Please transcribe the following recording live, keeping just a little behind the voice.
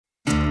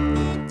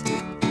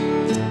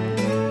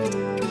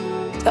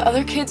The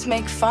other kids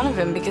make fun of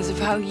him because of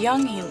how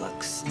young he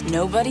looks.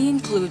 Nobody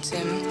includes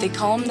him. They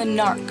call him the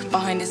narc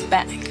behind his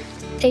back.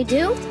 They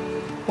do?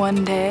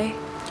 One day,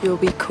 you'll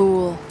be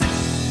cool.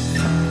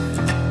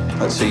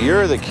 So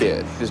you're the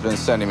kid who's been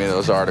sending me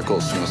those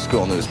articles from the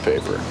school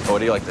newspaper.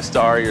 What, are you like the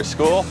star of your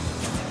school?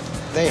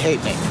 They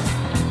hate me.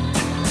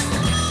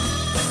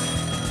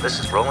 This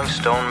is Rolling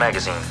Stone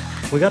magazine.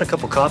 We got a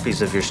couple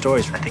copies of your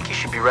stories. I think you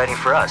should be writing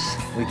for us.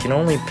 We can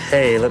only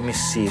pay, let me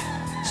see,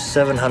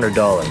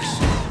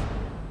 $700.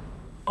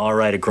 I'll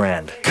write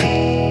 $1,000. Does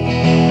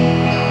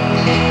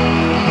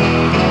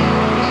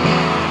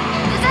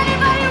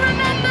anybody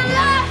remember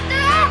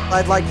Laughter?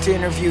 I'd like to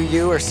interview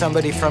you or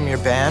somebody from your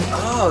band.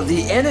 Oh,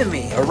 The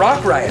Enemy, a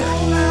rock writer.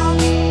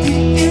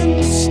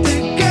 Ladies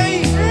and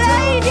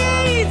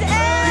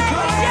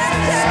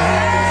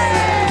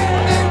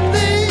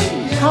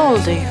gentlemen! How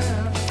old are you?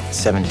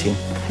 17.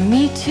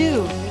 Me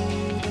too.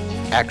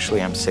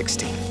 Actually, I'm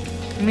 16.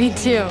 Me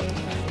too.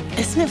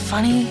 Isn't it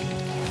funny?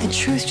 The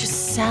truth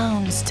just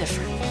sounds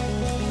different.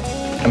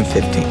 I'm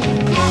 15.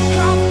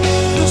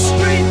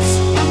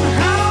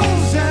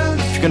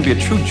 If you're gonna be a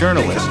true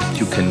journalist,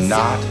 you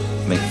cannot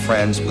make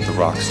friends with the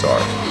rock star.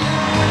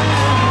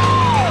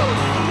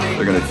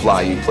 They're gonna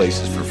fly you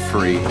places for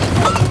free.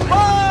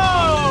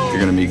 You're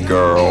gonna meet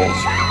girls.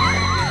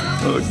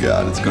 Oh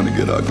God, it's gonna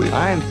get ugly.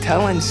 I am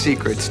telling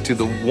secrets to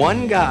the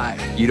one guy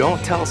you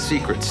don't tell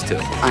secrets to.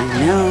 I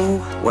know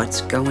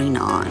what's going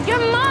on. Your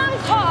mom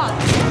called!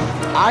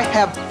 I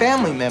have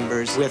family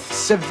members with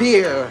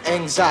severe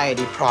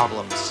anxiety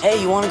problems.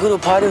 Hey, you want to go to a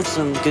party with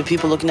some good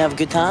people looking to have a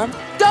good time?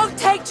 Don't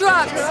take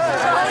drugs!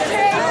 Don't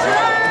take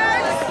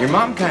drugs! Your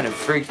mom kind of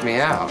freaked me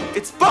out.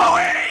 It's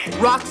Bowie!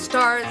 Rock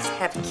stars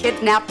have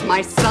kidnapped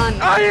my son.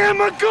 I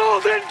am a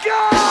golden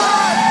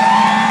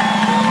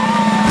god!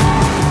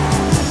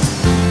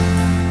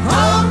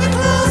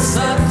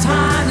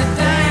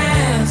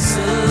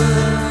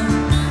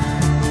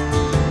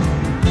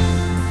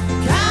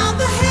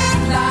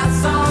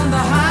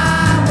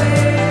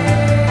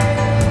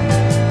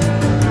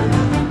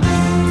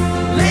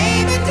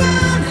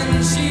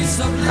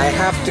 I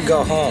have to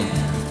go home.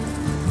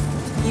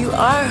 You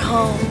are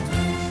home.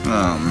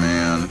 Oh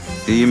man,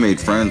 you made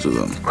friends with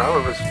them. Well,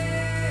 it was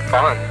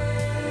fun.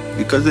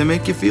 Because they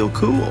make you feel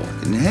cool.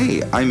 And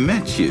hey, I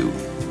met you.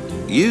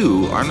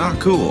 You are not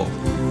cool.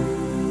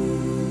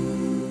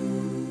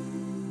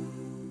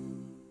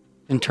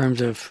 In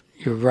terms of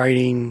your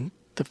writing,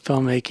 the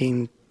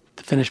filmmaking,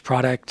 the finished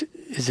product,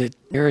 is it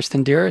nearest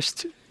and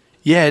dearest?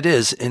 Yeah, it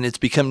is. And it's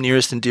become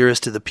nearest and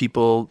dearest to the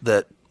people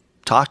that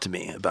talk to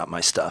me about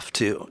my stuff,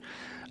 too.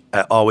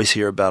 I always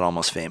hear about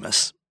Almost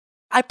Famous.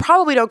 I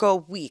probably don't go a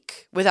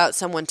week without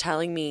someone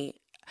telling me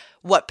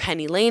what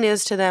Penny Lane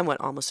is to them,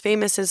 what Almost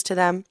Famous is to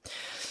them.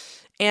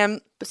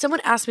 And someone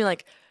asked me,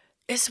 like,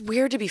 it's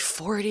weird to be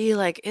 40.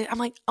 Like, I'm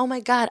like, oh my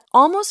God,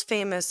 Almost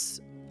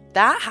Famous,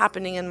 that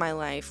happening in my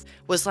life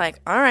was like,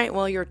 all right,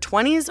 well, your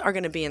 20s are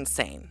going to be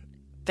insane,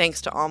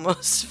 thanks to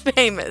Almost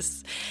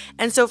Famous.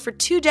 And so for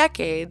 2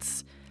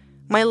 decades,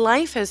 my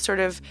life has sort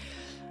of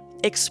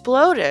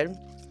exploded.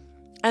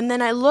 And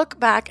then I look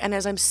back, and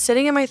as I'm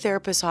sitting in my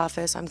therapist's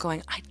office, I'm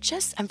going,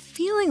 I'm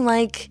feeling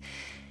like,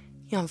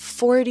 I'm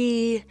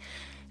 40,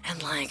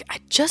 and like,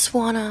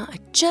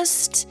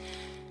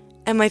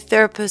 and my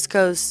therapist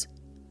goes,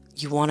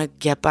 you want to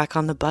get back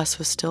on the bus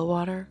with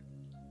Stillwater?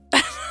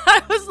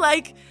 I was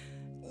like,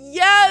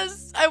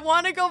 yes, I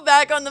want to go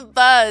back on the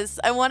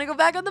bus. I want to go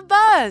back on the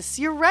bus.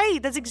 You're right.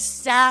 That's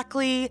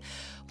exactly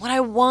what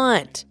I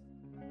want.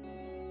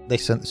 They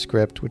sent the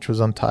script, which was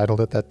untitled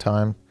at that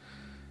time.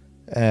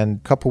 And a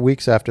couple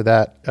weeks after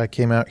that, I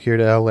came out here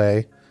to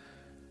LA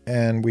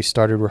and we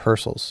started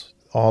rehearsals.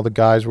 All the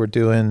guys were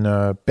doing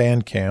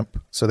band camp,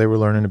 so they were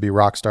learning to be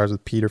rock stars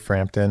with Peter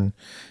Frampton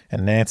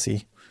and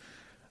Nancy.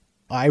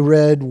 I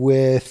read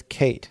with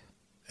Kate,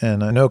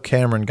 and I know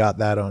Cameron got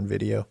that on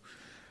video.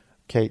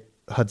 Kate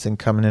Hudson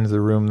coming into the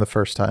room the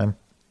first time.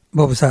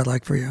 What was that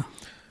like for you?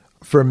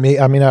 For me,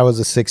 I mean, I was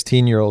a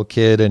 16-year-old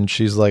kid, and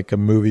she's like a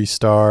movie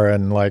star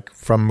and like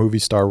from movie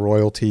star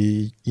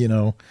royalty,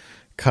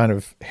 kind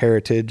of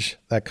heritage,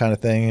 that kind of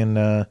thing. And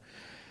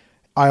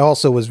I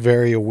also was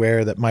very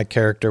aware that my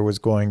character was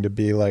going to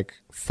be like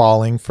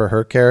falling for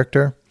her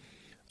character.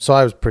 So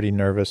I was pretty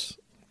nervous.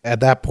 At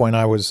that point,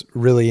 I was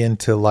really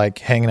into like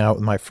hanging out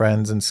with my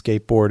friends and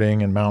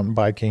skateboarding and mountain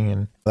biking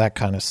and that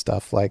kind of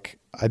stuff. Like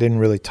I didn't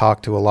really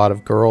talk to a lot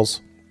of girls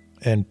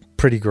and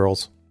pretty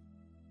girls.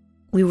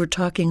 We were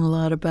talking a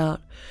lot about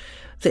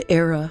the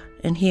era,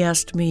 and he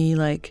asked me,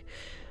 like,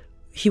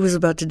 he was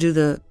about to do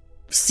the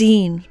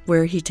scene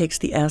where he takes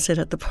the acid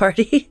at the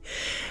party,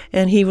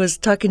 and he was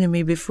talking to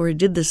me before he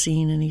did the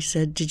scene, and he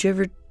said, did you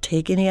ever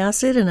take any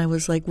acid? And I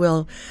was like,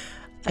 well,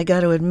 I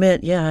got to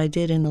admit, yeah, I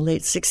did in the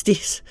late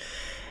 60s.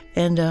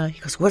 And he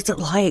goes, what's it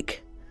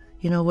like?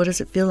 What does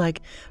it feel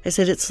like? I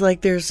said, it's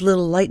like there's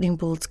little lightning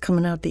bolts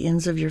coming out the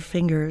ends of your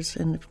fingers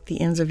and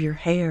the ends of your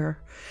hair.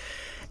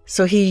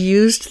 So he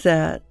used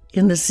that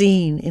in the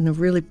scene in a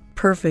really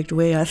perfect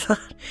way. I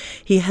thought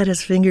he had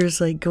his fingers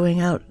like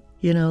going out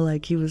You know,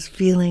 like he was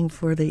feeling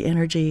for the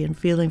energy and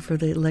feeling for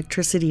the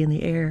electricity in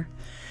the air.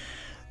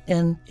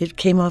 And it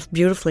came off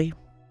beautifully.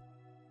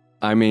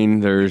 I mean,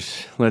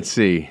 there's, let's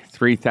see,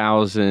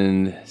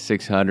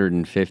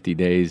 3,650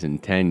 days in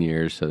 10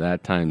 years. So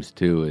that times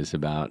 2 is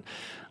about,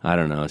 I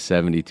don't know,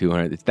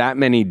 7,200. It's that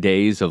many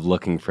days of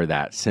looking for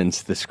that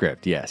since the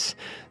script. Yes.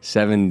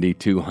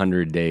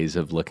 7,200 days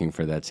of looking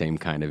for that same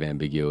kind of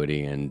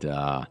ambiguity. And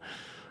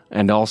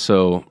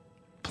also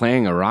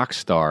playing a rock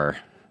star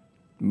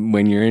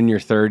when you're in your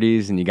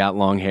 30s and you got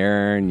long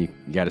hair and you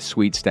got a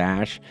sweet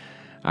stash.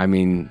 I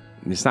mean,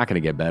 it's not going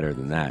to get better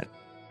than that.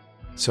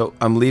 So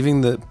I'm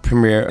leaving the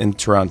premiere in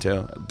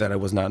Toronto that I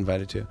was not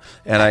invited to.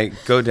 And I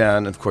go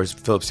down, of course,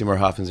 Philip Seymour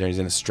Hoffman's there. He's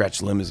in a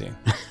stretch limousine,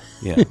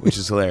 which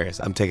is hilarious.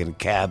 I'm taking a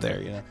cab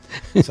there,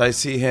 So I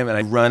see him and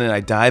I run and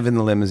I dive in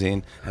the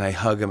limousine and I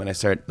hug him and I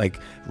start like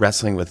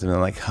wrestling with him and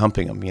like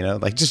humping him,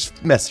 like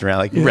just messing around,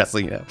 like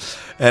wrestling,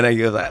 And I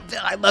go like,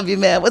 I love you,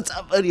 man. What's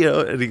up, buddy?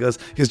 And he goes,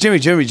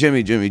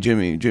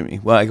 Jimmy.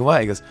 Well, I go,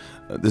 why? He goes,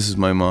 this is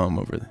my mom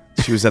over there.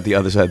 She was at the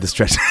other side of the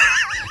stretch.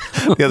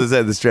 The other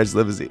side of the stretch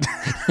limousine.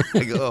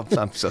 I go, oh,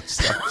 I'm so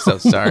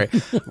sorry.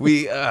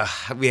 We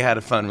had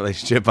a fun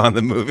relationship on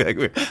the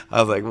movie.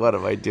 I was like, what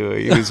am I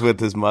doing? He was with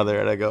his mother,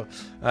 and I go,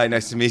 hi,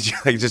 nice to meet you.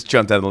 I just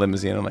jumped out of the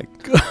limousine. I'm like,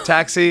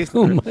 taxi.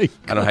 Oh my God.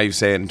 I don't know how you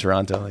say it in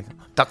Toronto. Like,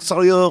 taxi,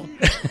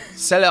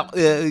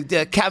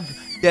 cab,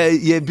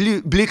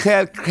 blue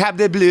cab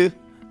de bleu.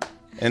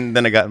 And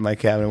then I got in my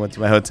cab and went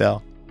to my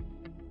hotel.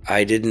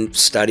 I didn't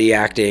study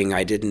acting.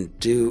 I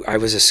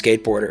was a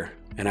skateboarder,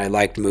 and I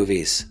liked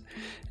movies.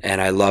 And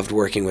I loved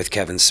working with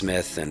Kevin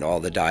Smith and all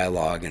the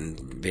dialogue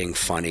and being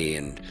funny.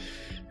 And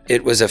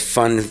it was a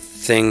fun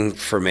thing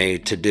for me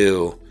to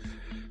do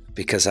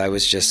because I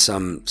was just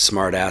some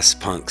smart-ass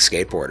punk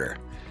skateboarder.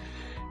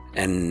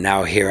 And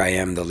now here I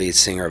am, the lead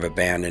singer of a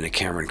band in a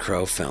Cameron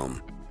Crowe film.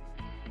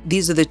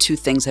 These are the two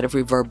things that have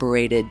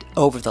reverberated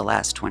over the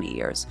last 20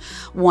 years.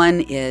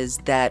 One is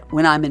that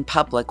when I'm in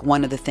public,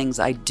 one of the things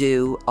I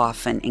do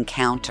often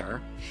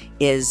encounter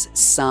is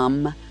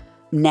some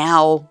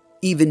now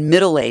even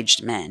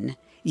middle-aged men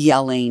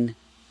yelling,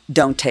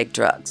 "Don't take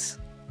drugs,"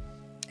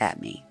 at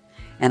me.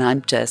 And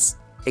I'm just,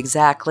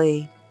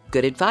 exactly,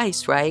 good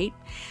advice, right?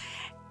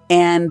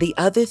 And the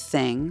other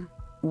thing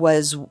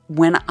was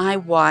when I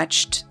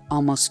watched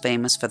Almost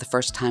Famous for the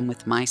first time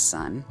with my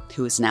son,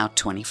 who is now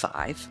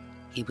 25.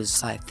 He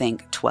was, I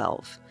think,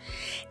 12.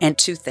 And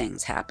two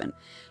things happened.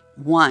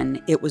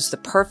 One, it was the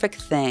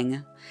perfect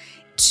thing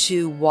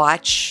to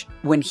watch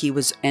when he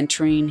was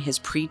entering his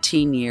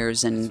preteen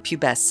years and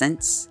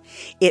pubescence.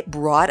 It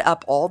brought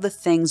up all the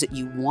things that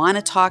you want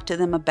to talk to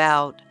them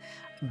about,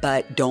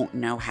 but don't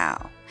know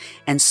how.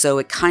 And so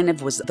it kind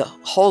of was the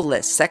whole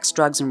list, sex,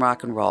 drugs, and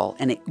rock and roll.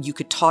 And you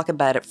could talk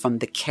about it from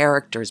the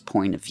character's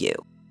point of view.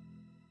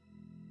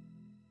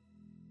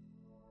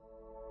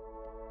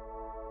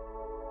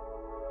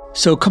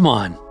 So come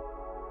on,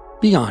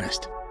 be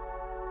honest.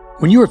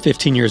 When you were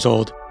 15 years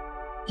old,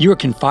 you were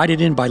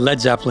confided in by Led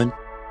Zeppelin,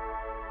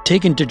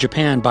 taken to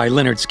Japan by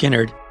Lynyrd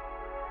Skynyrd,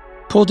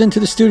 pulled into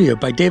the studio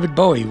by David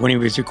Bowie when he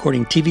was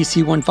recording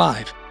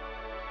TVC-15,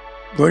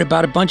 wrote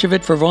about a bunch of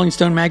it for Rolling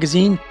Stone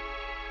magazine,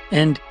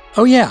 and,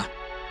 oh yeah,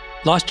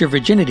 lost your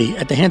virginity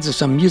at the hands of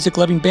some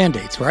music-loving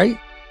band-aids, right?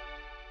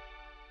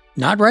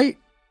 Not right?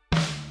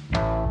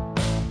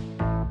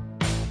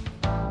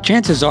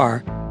 Chances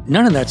are,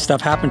 none of that stuff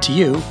happened to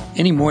you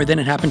any more than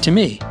it happened to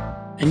me.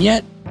 And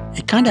yet,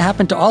 it kind of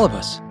happened to all of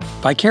us,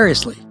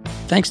 vicariously,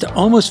 thanks to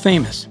Almost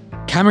Famous,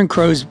 Cameron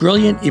Crowe's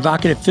brilliant,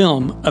 evocative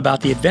film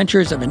about the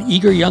adventures of an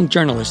eager young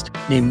journalist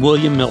named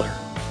William Miller.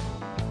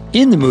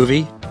 In the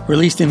movie,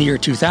 released in the year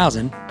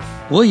 2000,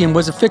 William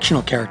was a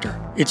fictional character,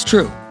 it's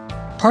true,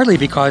 partly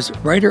because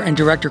writer and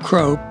director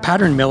Crowe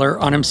patterned Miller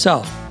on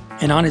himself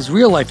and on his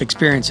real-life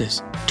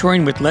experiences,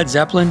 touring with Led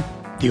Zeppelin,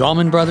 the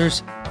Allman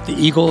Brothers, the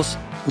Eagles,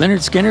 Lynyrd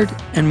Skynyrd,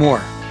 and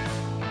more.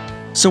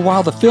 So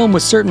while the film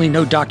was certainly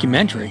no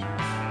documentary,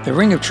 the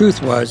ring of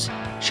truth was,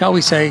 shall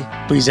we say,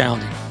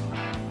 resounding.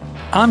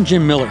 I'm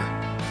Jim Miller,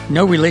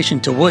 no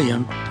relation to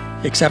William,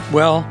 except,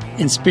 well,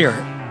 in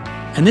spirit.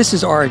 And this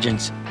is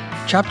Origins,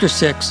 Chapter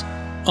 6,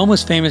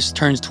 Almost Famous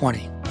turns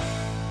 20.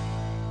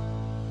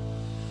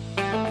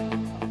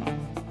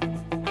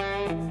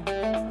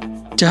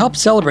 To help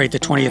celebrate the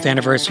 20th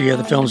anniversary of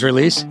the film's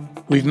release,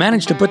 we've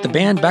managed to put the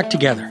band back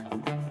together.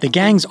 The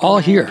gang's all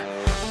here.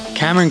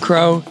 Cameron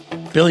Crowe,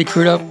 Billy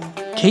Crudup,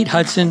 Kate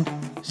Hudson,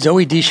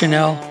 Zooey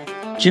Deschanel,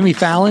 Jimmy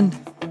Fallon,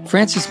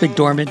 Frances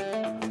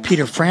McDormand,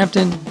 Peter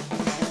Frampton,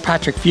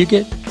 Patrick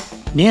Fugit,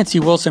 Nancy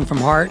Wilson from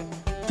Heart,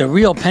 the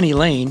real Penny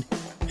Lane,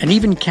 and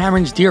even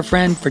Cameron's dear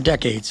friend for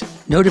decades,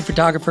 noted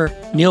photographer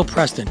Neil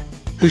Preston,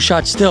 who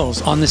shot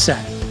stills on the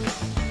set.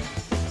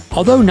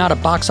 Although not a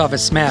box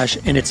office smash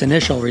in its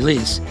initial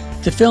release,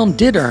 the film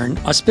did earn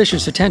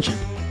auspicious attention.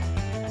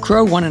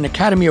 Crowe won an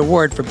Academy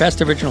Award for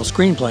Best Original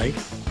Screenplay,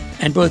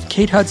 and both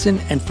Kate Hudson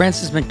and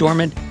Frances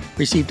McDormand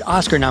received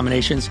Oscar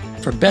nominations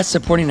for Best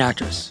Supporting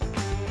Actress.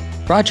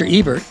 Roger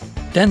Ebert,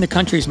 then the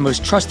country's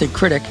most trusted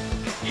critic,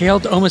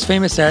 hailed Almost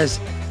Famous as,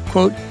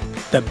 quote,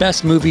 the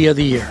best movie of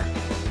the year.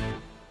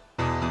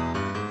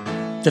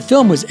 The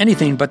film was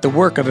anything but the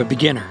work of a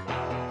beginner.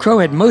 Crowe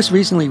had most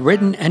recently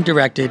written and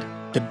directed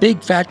the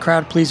big fat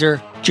crowd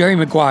pleaser Jerry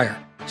Maguire,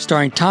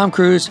 starring Tom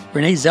Cruise,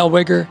 Renee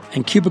Zellweger,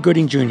 and Cuba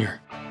Gooding Jr.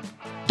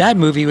 That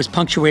movie was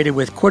punctuated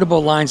with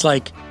quotable lines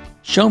like,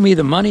 "Show me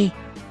the money,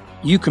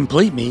 you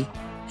complete me,"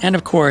 and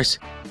of course,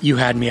 "You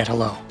had me at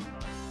hello."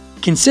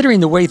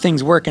 Considering the way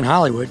things work in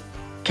Hollywood,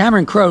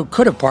 Cameron Crowe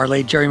could have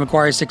parlayed Jerry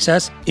Maguire's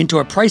success into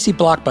a pricey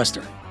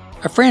blockbuster,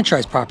 a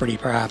franchise property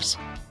perhaps,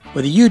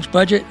 with a huge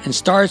budget and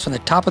stars from the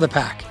top of the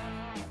pack.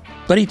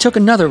 But he took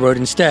another road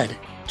instead,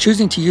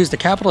 choosing to use the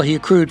capital he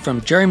accrued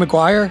from Jerry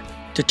Maguire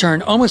to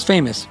turn Almost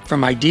Famous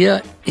from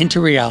idea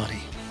into reality.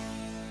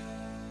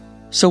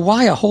 So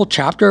why a whole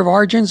chapter of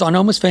origins on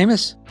Almost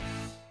Famous?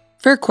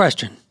 Fair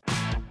question.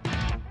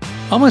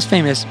 Almost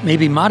Famous may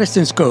be modest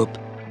in scope,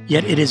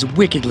 yet it is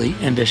wickedly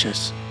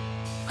ambitious.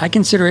 I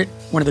consider it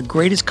one of the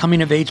greatest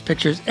coming-of-age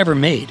pictures ever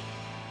made.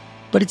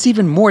 But it's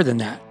even more than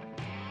that.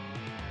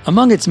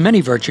 Among its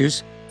many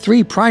virtues,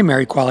 3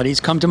 primary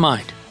qualities come to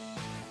mind.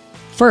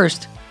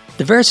 First,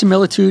 the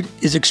verisimilitude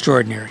is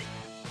extraordinary.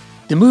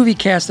 The movie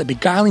casts a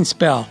beguiling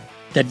spell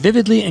that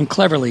vividly and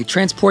cleverly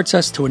transports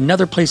us to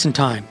another place in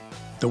time,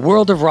 the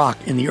world of rock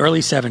in the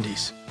early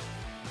 70s.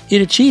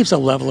 It achieves a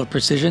level of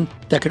precision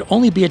that could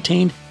only be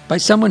attained by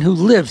someone who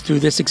lived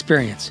through this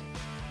experience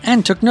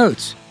and took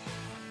notes.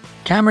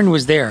 Cameron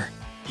was there.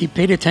 He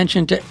paid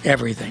attention to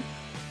everything.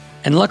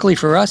 And luckily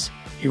for us,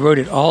 he wrote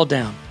it all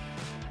down.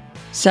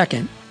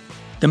 Second,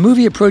 the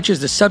movie approaches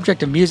the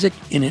subject of music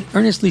in an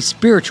earnestly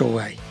spiritual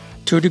way,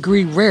 to a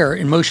degree rare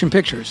in motion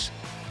pictures.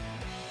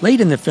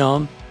 Late in the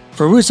film,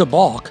 Fairuza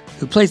Balk,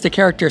 who plays the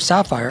character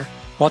Sapphire,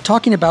 while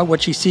talking about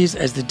what she sees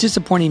as the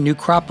disappointing new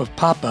crop of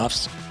pop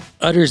buffs,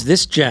 utters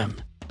this gem.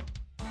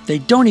 "They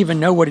don't even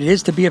know what it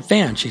is to be a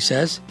fan," she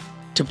says,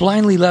 "to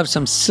blindly love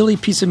some silly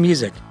piece of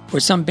music or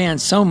some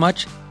band so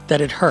much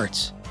that it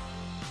hurts."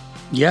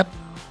 Yep,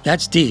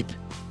 that's deep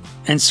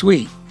and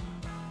sweet.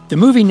 The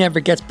movie never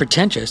gets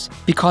pretentious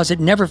because it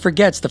never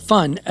forgets the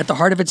fun at the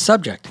heart of its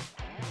subject.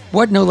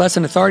 What no less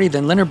an authority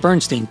than Leonard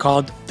Bernstein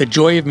called the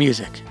joy of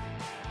music.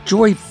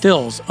 Joy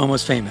fills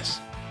Almost Famous.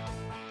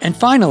 And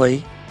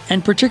finally,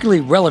 and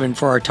particularly relevant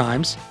for our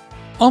times,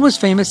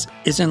 Almost Famous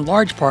is in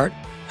large part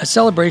a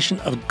celebration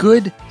of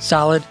good,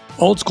 solid,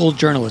 old-school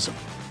journalism.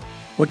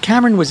 What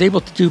Cameron was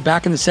able to do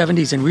back in the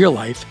 70s in real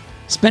life,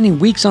 spending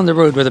weeks on the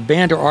road with a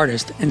band or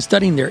artist and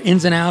studying their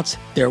ins and outs,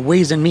 their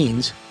ways and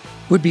means,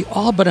 would be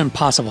all but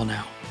impossible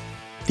now.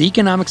 The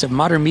economics of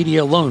modern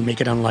media alone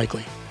make it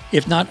unlikely,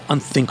 if not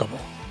unthinkable.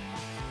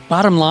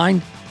 Bottom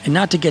line, and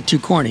not to get too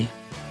corny,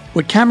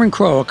 what Cameron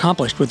Crowe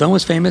accomplished with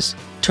Almost Famous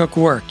took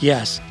work,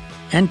 yes,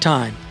 and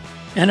time,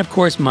 and of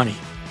course money.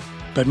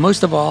 But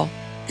most of all,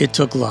 it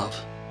took love.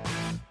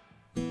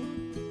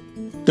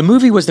 The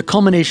movie was the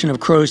culmination of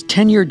Crowe's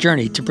 10-year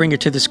journey to bring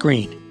it to the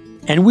screen,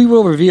 and we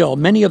will reveal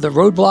many of the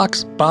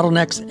roadblocks,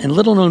 bottlenecks, and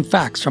little-known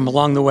facts from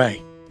along the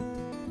way.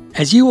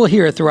 As you will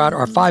hear throughout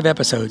our 5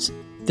 episodes,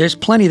 there's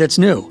plenty that's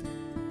new,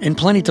 and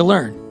plenty to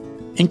learn,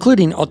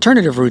 including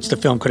alternative routes the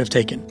film could have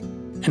taken,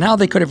 and how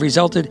they could have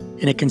resulted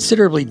in a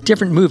considerably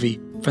different movie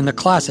from the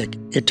classic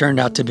it turned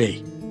out to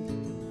be.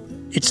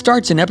 It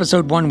starts in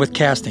episode 1 with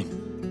casting.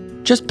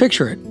 Just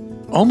picture it,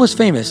 Almost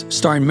Famous,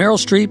 starring Meryl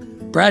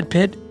Streep, Brad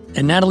Pitt,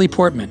 and Natalie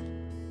Portman.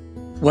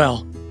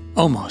 Well,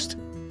 almost.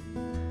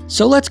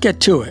 So let's get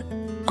to it.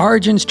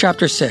 Origins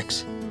Chapter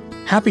 6.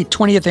 Happy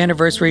 20th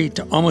anniversary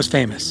to Almost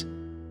Famous.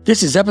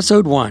 This is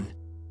episode 1.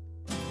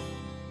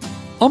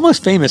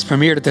 Almost Famous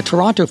premiered at the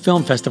Toronto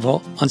Film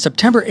Festival on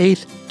September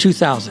 8,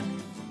 2000,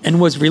 and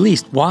was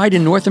released wide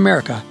in North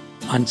America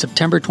on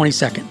September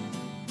 22nd.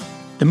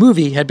 The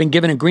movie had been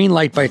given a green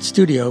light by its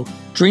studio,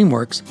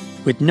 DreamWorks,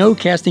 with no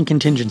casting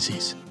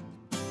contingencies.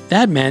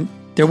 That meant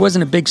there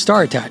wasn't a big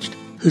star attached,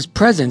 whose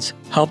presence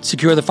helped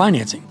secure the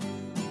financing.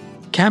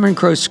 Cameron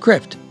Crowe's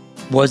script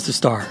was the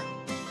star.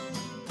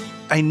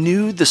 I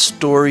knew the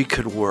story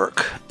could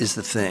work, is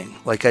the thing.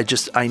 Like,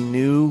 I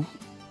knew,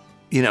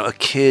 a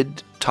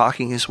kid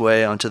talking his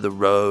way onto the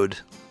road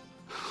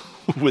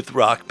with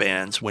rock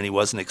bands when he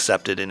wasn't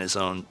accepted in his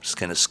own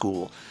kind of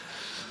school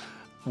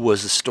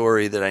was a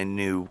story that I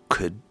knew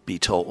could be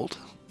told.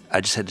 I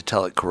just had to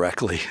tell it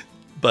correctly.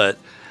 But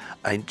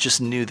I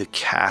just knew the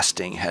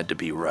casting had to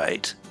be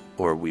right,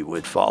 or we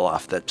would fall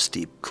off that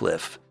steep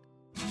cliff.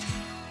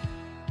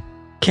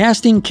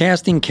 Casting,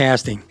 casting,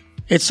 casting.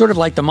 It's sort of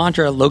like the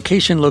mantra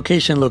location,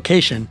 location,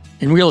 location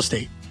in real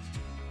estate.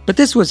 But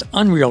this was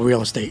unreal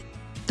real estate,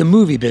 the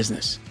movie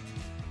business.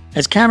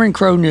 As Cameron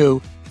Crowe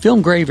knew,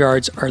 film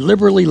graveyards are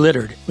liberally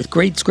littered with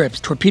great scripts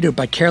torpedoed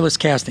by careless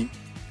casting.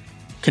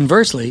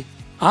 Conversely,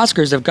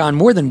 Oscars have gone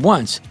more than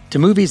once to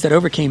movies that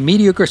overcame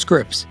mediocre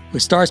scripts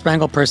with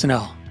star-spangled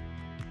personnel.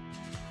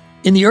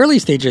 In the early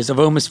stages of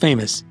Almost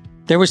Famous,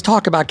 there was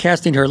talk about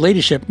casting her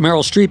ladyship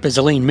Meryl Streep as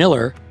Elaine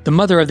Miller, the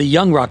mother of the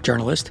young rock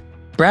journalist,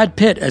 Brad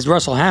Pitt as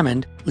Russell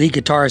Hammond, lead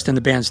guitarist in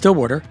the band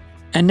Stillwater,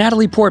 and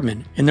Natalie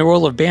Portman in the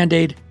role of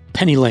Band-Aid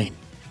Penny Lane.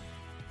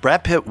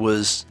 Brad Pitt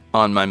was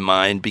on my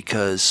mind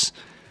because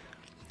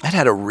I'd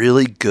had a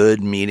really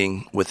good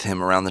meeting with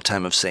him around the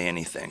time of Say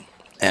Anything.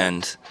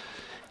 And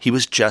he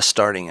was just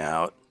starting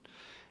out.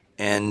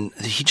 And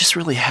he just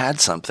really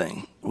had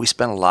something. We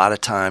spent a lot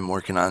of time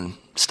working on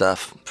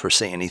stuff for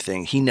Say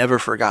Anything. He never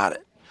forgot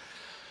it.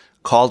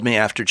 Called me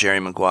after Jerry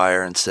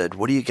Maguire and said,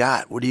 what do you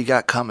got? What do you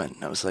got coming?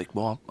 And I was like,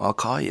 well, I'll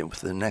call you with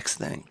the next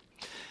thing.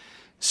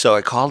 So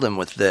I called him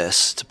with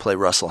this to play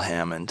Russell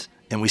Hammond.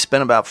 And we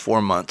spent about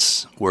 4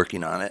 months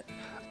working on it.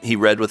 He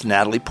read with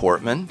Natalie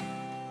Portman.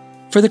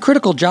 For the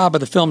critical job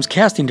of the film's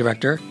casting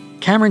director,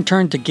 Cameron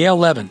turned to Gail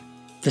Levin,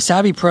 the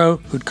savvy pro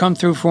who'd come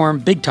through for him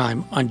big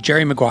time on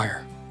Jerry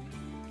Maguire.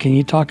 Can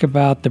you talk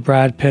about the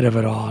Brad Pitt of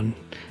it all?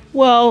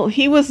 Well,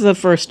 he was the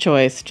first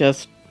choice,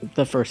 just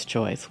the first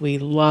choice. We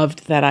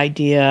loved that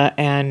idea,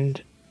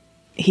 and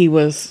he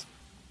was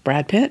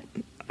Brad Pitt.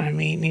 I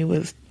mean, he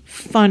was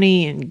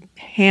funny and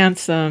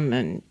handsome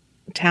and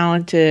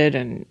talented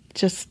and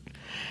just,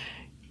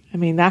 I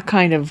mean, that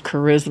kind of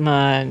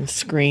charisma and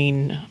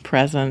screen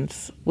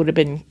presence would have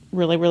been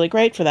really, really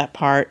great for that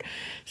part.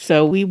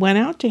 So we went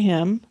out to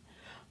him,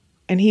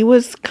 and he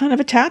was kind of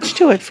attached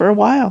to it for a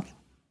while.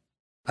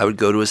 I would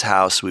go to his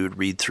house. We would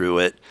read through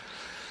it.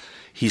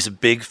 He's a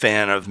big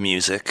fan of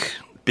music,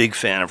 big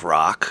fan of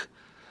rock,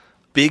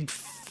 big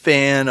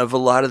fan of a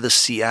lot of the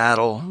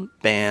Seattle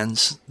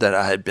bands that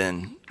I had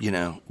been,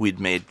 we'd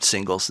made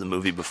singles the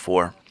movie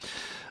before.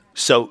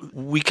 So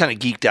we kind of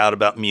geeked out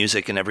about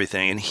music and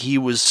everything, and he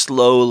was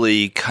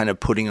slowly kind of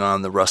putting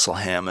on the Russell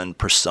Hammond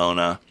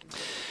persona.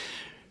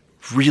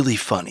 Really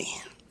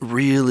funny.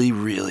 Really,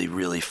 really,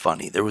 really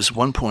funny. There was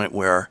one point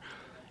where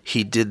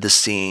he did the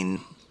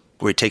scene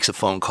where he takes a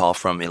phone call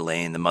from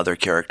Elaine, the mother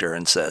character,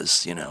 and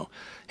says,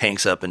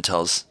 hangs up and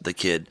tells the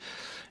kid,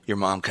 your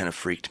mom kind of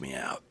freaked me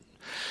out.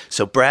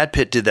 So Brad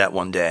Pitt did that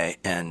one day,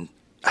 and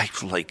I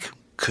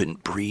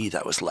couldn't breathe.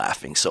 I was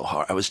laughing so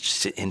hard.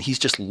 And he's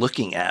just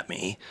looking at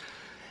me,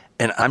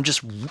 and I'm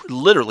just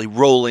literally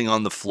rolling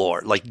on the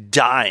floor, like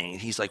dying.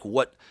 He's like,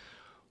 what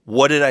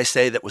did I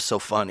say that was so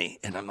funny?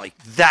 And I'm like,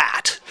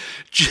 that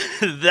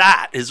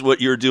is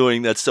what you're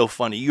doing. That's so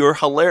funny. You're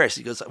hilarious.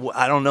 He goes, well,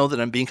 I don't know that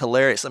I'm being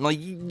hilarious. I'm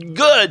like,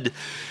 good.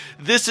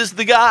 This is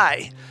the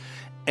guy.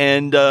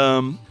 And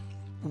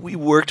we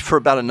worked for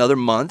about another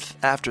month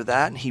after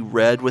that, and he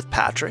read with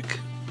Patrick.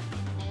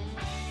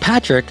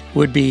 Patrick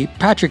would be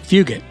Patrick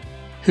Fugit,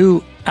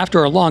 who,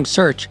 after a long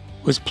search,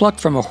 was plucked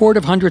from a horde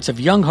of hundreds of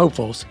young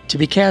hopefuls to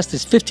be cast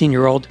as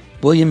 15-year-old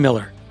William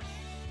Miller.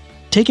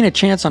 Taking a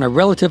chance on a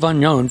relative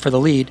unknown for the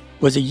lead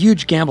was a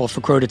huge gamble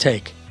for Crowe to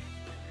take.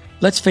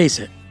 Let's face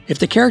it, if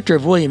the character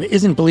of William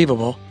isn't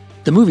believable,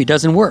 the movie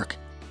doesn't work.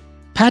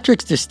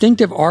 Patrick's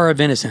distinctive aura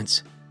of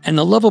innocence and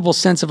the lovable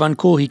sense of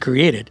uncool he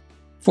created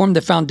formed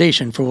the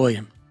foundation for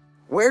William.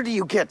 Where do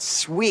you get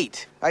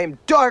sweet? I am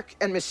dark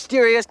and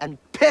mysterious and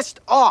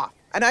pissed off,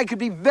 and I could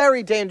be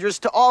very dangerous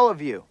to all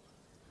of you.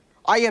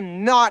 I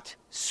am not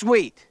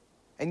sweet,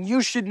 and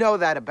you should know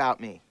that about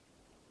me.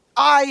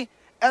 I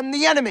am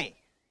the enemy.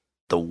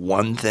 The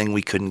one thing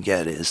we couldn't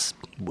get is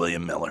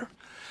William Miller.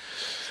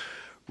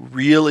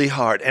 Really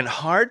hard, and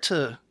hard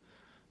to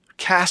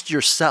cast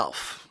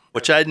yourself,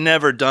 which I'd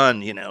never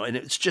done, and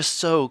it's just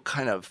so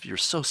you're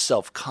so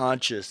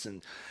self-conscious,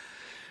 and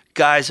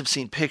guys have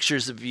seen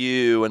pictures of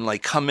you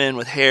and come in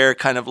with hair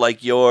kind of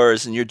like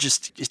yours, and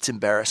it's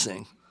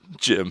embarrassing,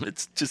 Jim.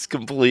 It's just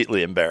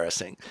completely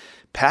embarrassing.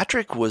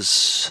 Patrick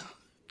was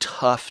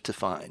tough to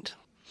find,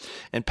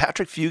 and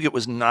Patrick Fugit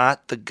was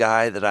not the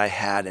guy that I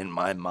had in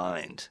my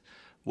mind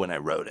when I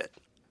wrote it.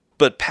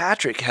 But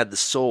Patrick had the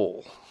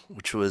soul,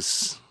 which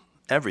was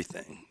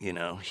everything,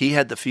 He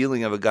had the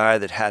feeling of a guy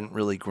that hadn't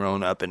really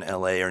grown up in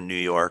LA or New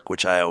York,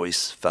 which I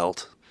always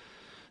felt.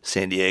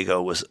 San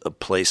Diego was a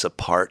place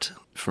apart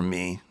from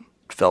me.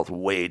 It felt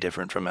way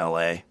different from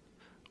LA,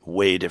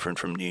 way different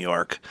from New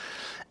York.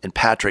 And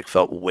Patrick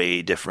felt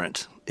way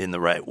different in the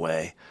right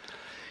way.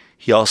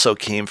 He also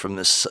came from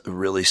this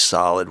really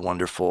solid,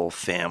 wonderful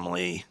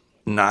family,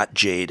 not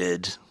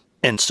jaded.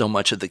 And so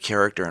much of the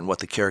character and what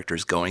the character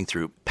is going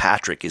through,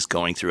 Patrick is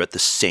going through at the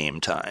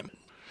same time.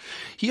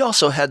 He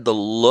also had the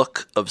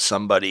look of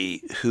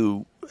somebody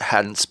who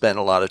hadn't spent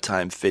a lot of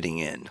time fitting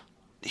in.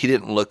 He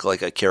didn't look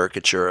like a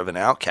caricature of an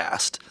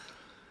outcast,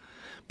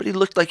 but he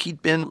looked like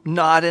he'd been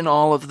not in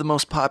all of the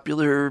most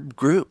popular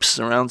groups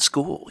around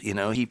school.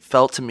 He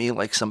felt to me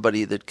like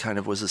somebody that kind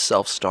of was a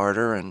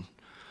self-starter and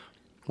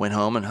went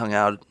home and hung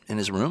out in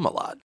his room a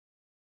lot.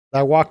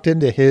 I walked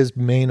into his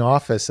main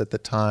office at the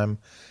time,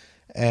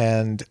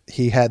 and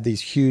he had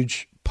these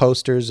huge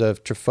posters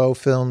of Truffaut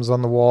films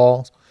on the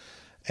wall,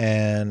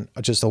 and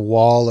just a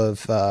wall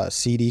of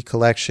CD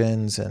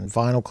collections and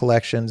vinyl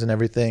collections and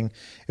everything.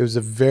 It was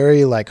a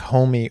very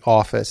homey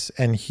office,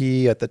 and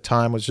he at the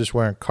time was just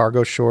wearing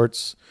cargo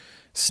shorts,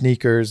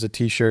 sneakers, a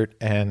t-shirt,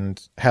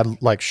 and had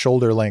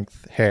shoulder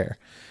length hair.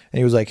 And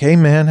he was like, "Hey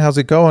man, how's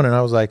it going?" And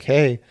I was like,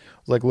 "Hey," I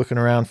was looking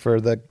around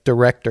for the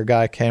director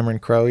guy, Cameron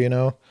Crowe,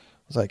 I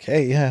was like,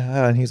 "Hey,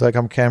 yeah." And he's like,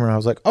 "I'm Cameron." I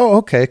was like, "Oh,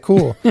 okay,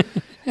 cool."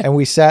 And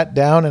we sat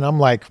down, and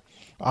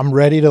I'm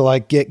ready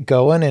to get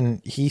going.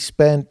 And he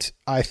spent,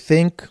 I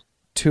think,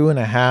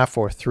 2.5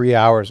 or 3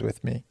 hours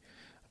with me,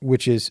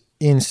 which is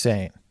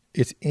insane.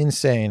 It's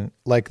insane.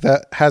 Like,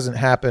 that hasn't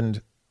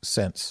happened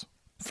since.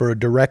 For a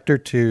director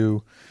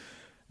to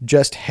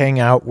just hang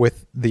out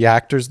with the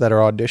actors that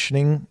are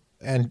auditioning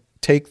and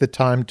take the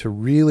time to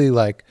really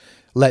like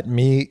let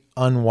me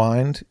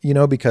unwind, you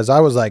know, because I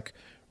was like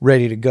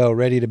ready to go,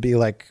 ready to be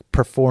like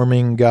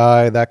performing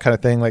guy, that kind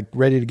of thing, like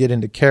ready to get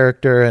into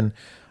character. And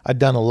I'd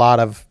done a lot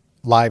of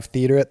live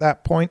theater at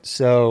that point.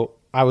 So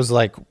I was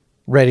like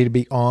ready to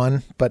be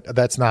on, but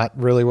that's not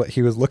really what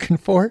he was looking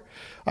for,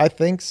 I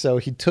think. So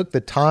he took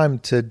the time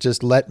to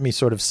just let me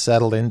sort of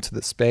settle into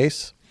the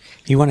space.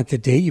 He wanted to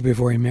date you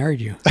before he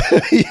married you.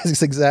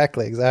 Yes,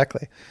 exactly.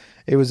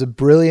 It was a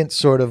brilliant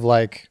sort of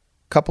like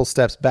couple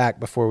steps back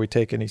before we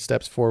take any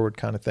steps forward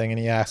kind of thing. And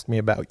he asked me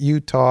about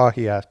Utah.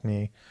 He asked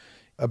me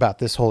about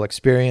this whole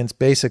experience.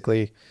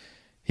 Basically,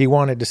 he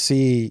wanted to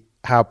see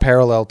how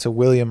parallel to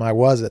William I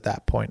was at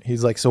that point.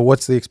 He's like, so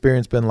what's the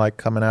experience been like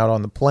coming out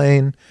on the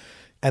plane?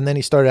 And then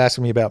he started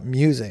asking me about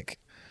music.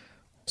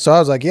 So I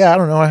was like, yeah, I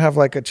don't know. I have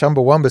like a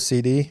Chumbawamba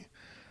CD.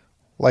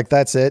 Like,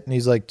 that's it. And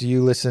he's like, do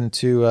you listen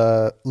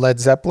to Led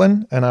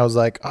Zeppelin? And I was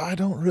like,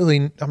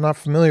 I'm not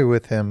familiar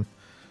with him.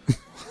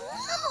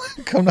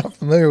 I'm not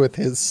familiar with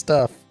his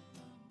stuff.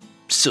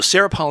 So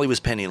Sarah Polley was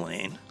Penny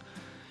Lane.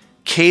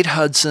 Kate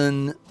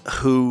Hudson,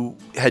 who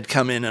had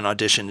come in and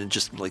auditioned and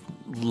just like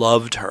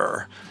loved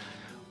her,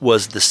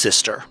 was the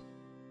sister.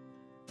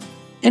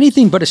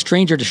 Anything but a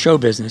stranger to show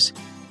business,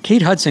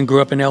 Kate Hudson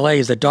grew up in L.A.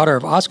 as the daughter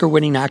of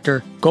Oscar-winning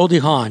actor Goldie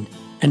Hawn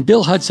and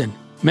Bill Hudson,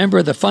 member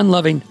of the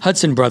fun-loving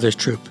Hudson Brothers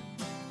troupe.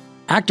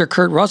 Actor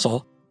Kurt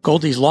Russell,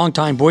 Goldie's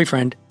longtime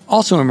boyfriend,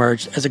 also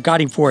emerged as a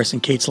guiding force in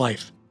Kate's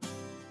life.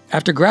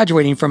 After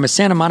graduating from a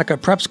Santa Monica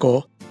prep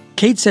school,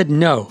 Kate said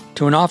no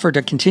to an offer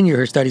to continue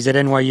her studies at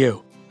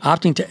NYU,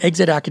 opting to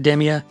exit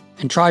academia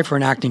and try for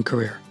an acting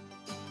career.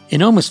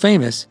 In Almost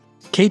Famous,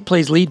 Kate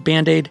plays lead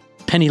Band-Aid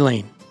Penny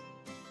Lane.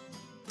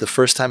 The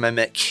first time I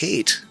met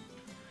Kate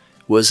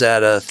was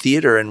at a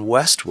theater in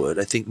Westwood.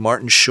 I think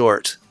Martin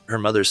Short, her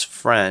mother's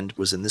friend,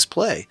 was in this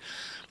play.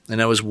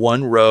 And I was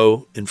one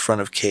row in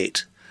front of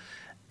Kate.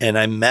 And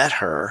I met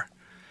her,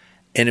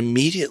 and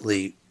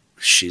immediately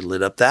she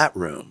lit up that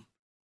room.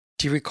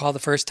 Do you recall the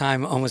first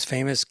time Almost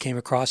Famous came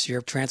across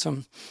your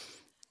transom?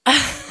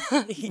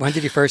 When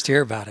did you first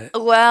hear about it?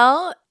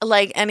 Well,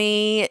 like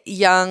any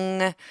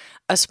young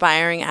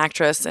aspiring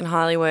actress in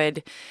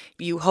Hollywood,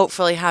 you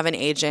hopefully have an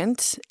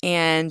agent,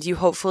 and you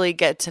hopefully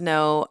get to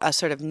know a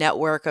sort of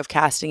network of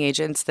casting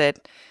agents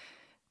that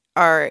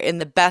are in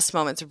the best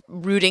moments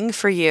rooting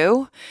for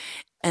you.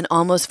 And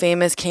Almost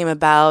Famous came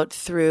about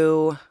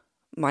through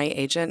my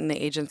agent and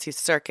the agency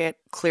circuit.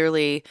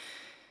 Clearly,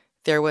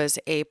 there was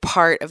a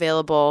part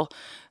available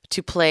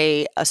to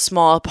play a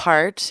small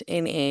part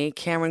in a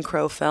Cameron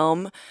Crowe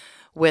film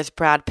with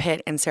Brad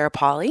Pitt and Sarah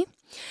Polley.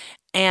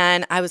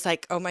 And I was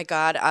like, oh my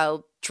God,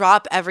 I'll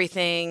drop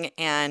everything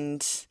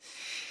and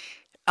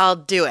I'll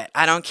do it.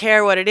 I don't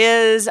care what it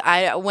is.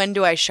 When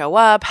do I show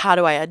up? How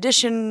do I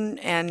audition?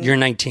 And you're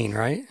 19,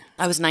 right?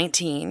 I was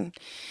 19.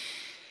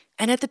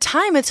 And at the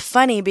time, it's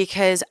funny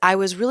because I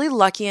was really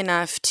lucky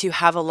enough to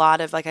have a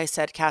lot of, like I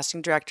said,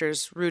 casting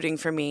directors rooting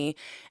for me.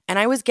 And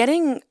I was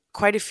getting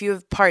quite a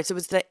few parts. It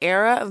was the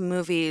era of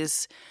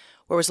movies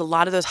where it was a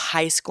lot of those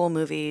high school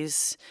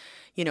movies,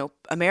 you know,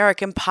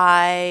 American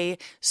Pie,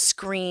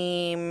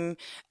 Scream,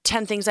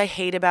 10 Things I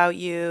Hate About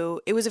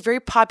You. It was a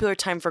very popular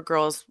time for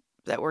girls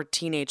that were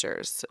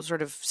teenagers,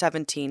 sort of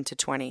 17 to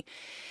 20.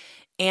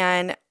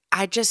 And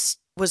I just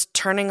was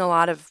turning a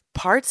lot of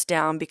parts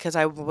down because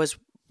I was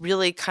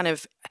really kind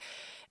of,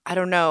 I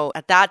don't know,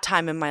 at that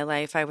time in my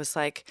life, I was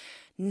like,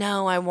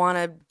 no, I want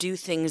to do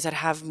things that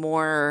have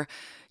more,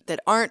 that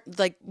aren't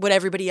like what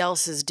everybody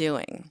else is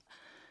doing.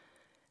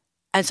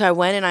 And so I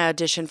went and I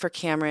auditioned for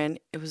Cameron.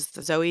 It was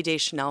the Zooey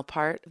Deschanel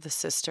part, the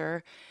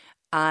sister.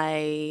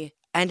 I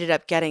ended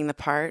up getting the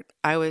part.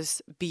 I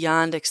was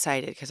beyond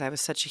excited because I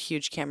was such a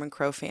huge Cameron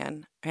Crowe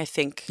fan. I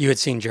think you had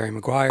seen Jerry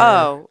Maguire.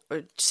 Oh,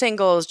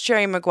 Singles,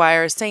 Jerry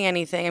Maguire, Say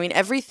Anything. I mean,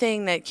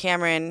 everything that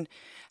Cameron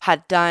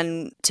had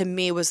done to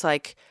me was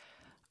like,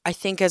 I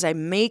think as I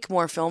make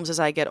more films as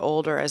I get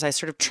older, as I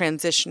sort of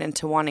transition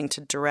into wanting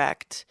to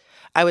direct,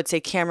 I would say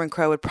Cameron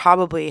Crowe would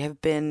probably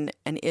have been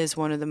and is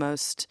one of the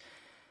most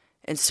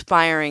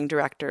inspiring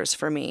directors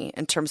for me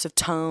in terms of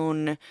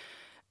tone,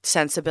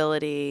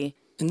 sensibility.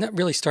 And that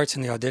really starts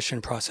in the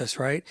audition process,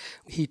 right?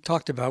 He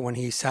talked about when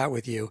he sat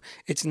with you,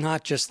 it's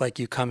not just like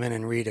you come in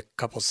and read a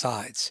couple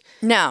sides.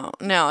 No,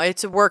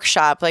 it's a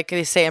workshop. Like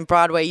they say in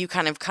Broadway, you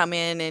kind of come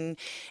in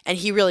and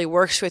he really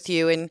works with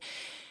you. And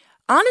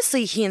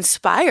honestly, he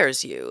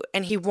inspires you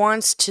and he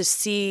wants to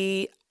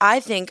see,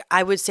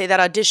 I would say that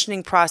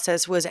auditioning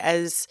process was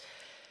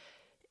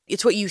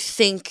it's what you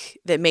think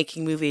that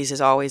making movies is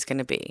always going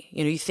to be.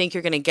 You know, you think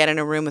you're going to get in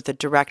a room with a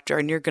director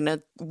and you're going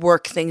to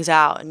work things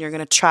out and you're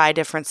going to try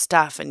different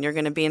stuff and you're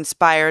going to be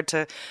inspired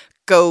to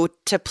go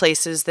to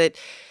places that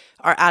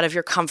are out of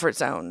your comfort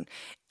zone.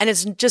 And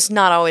it's just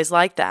not always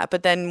like that.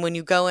 But then when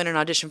you go in and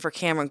audition for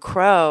Cameron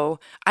Crowe,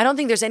 I don't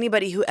think there's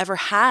anybody who ever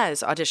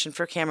has auditioned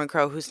for Cameron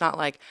Crowe who's not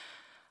like,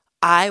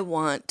 I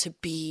want to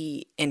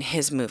be in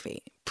his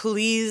movie.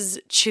 Please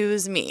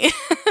choose me,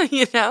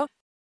 you know?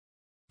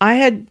 I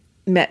had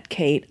met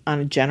Kate on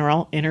a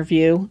general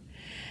interview,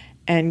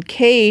 and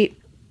Kate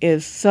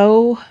is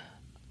so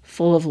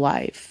full of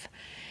life,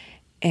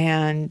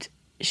 and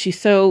she's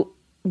so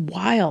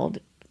wild,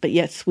 but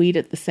yet sweet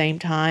at the same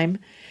time.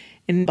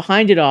 And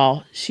behind it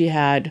all, she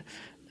had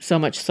so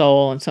much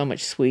soul and so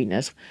much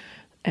sweetness.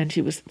 And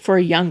she was, for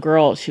a young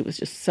girl, she was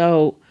just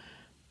so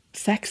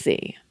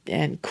sexy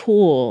and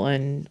cool.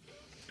 And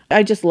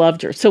I just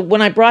loved her. So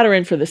when I brought her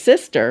in for The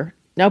Sister,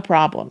 no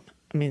problem.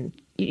 I mean,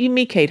 you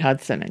meet Kate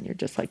Hudson and you're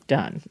just like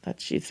done.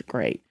 She's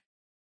great.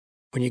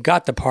 When you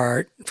got the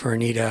part for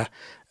Anita,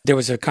 there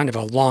was a kind of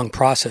a long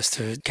process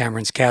to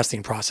Cameron's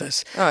casting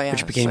process,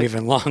 which became like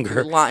even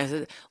longer.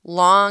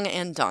 Long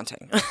and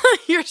daunting.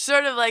 You're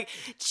sort of like,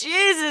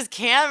 Jesus,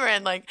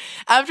 Cameron. Like,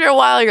 after a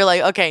while, you're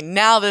like, okay,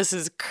 now this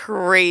is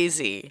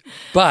crazy.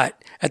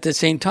 But at the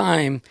same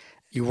time,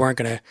 you weren't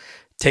going to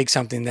take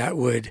something that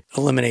would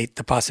eliminate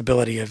the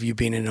possibility of you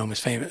being in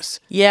Almost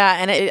Famous. Yeah,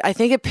 and I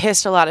think it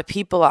pissed a lot of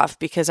people off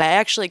because I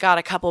actually got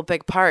a couple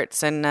big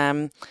parts,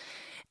 and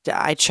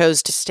I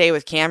chose to stay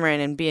with Cameron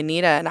and be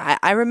Anita. And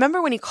I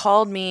remember when he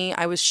called me,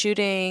 I was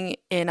shooting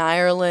in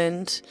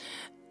Ireland,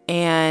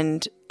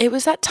 and it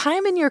was that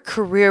time in your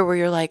career where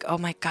you're like, oh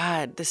my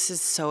God, this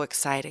is so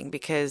exciting,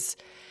 because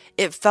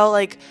it felt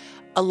like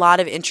a lot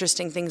of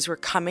interesting things were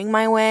coming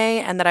my way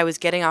and that I was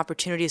getting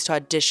opportunities to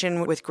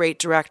audition with great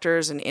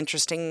directors and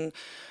interesting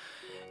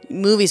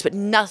movies, but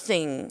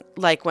nothing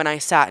like when I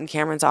sat in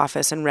Cameron's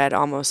office and read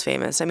Almost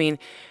Famous. I mean,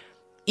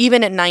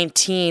 even at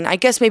 19, I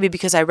guess maybe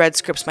because I read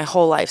scripts my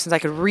whole life, since I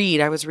could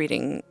read, I was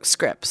reading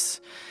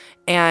scripts.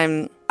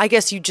 And I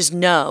guess you just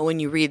know when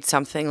you read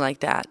something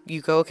like that,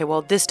 you go, okay,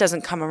 well, this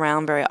doesn't come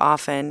around very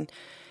often,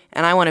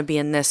 and I want to be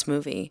in this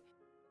movie.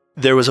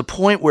 There was a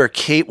point where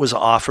Kate was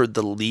offered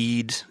the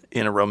lead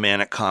in a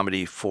romantic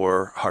comedy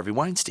for Harvey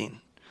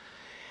Weinstein.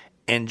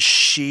 And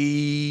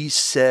she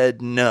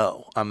said,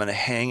 no, I'm going to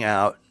hang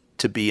out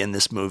to be in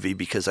this movie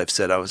because I've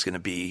said I was going to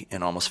be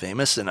in Almost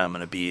Famous, and I'm going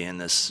to be in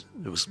this,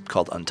 it was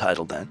called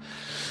Untitled then,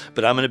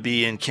 but I'm going to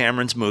be in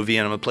Cameron's movie,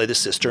 and I'm going to play the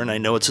sister, and I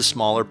know it's a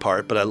smaller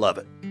part, but I love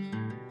it.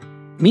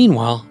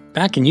 Meanwhile,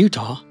 back in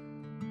Utah,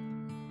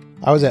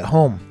 I was at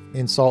home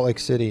in Salt Lake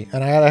City,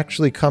 and I had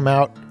actually come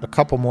out a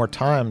couple more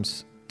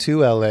times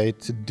to LA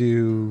to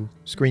do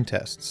screen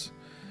tests.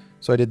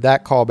 So I did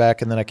that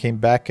callback, and then I came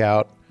back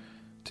out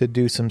to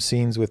do some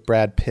scenes with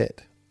Brad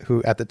Pitt,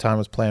 who at the time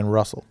was playing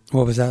Russell.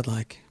 What was that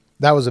like?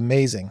 That was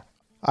amazing.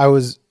 I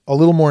was a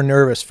little more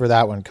nervous for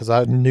that one because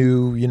I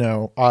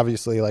knew,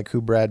 obviously like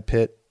who Brad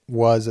Pitt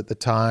was at the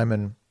time,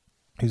 and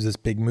he was this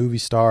big movie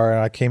star.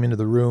 And I came into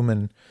the room,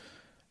 and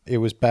it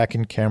was back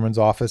in Cameron's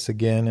office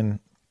again,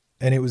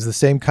 and it was the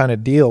same kind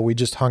of deal. We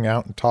just hung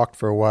out and talked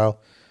for a while.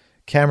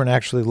 Cameron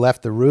actually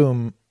left the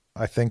room,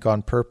 I think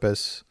on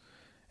purpose,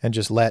 and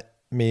just let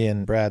me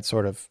and Brad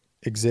sort of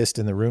exist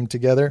in the room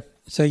together.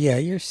 So yeah,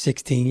 you're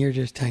 16. You're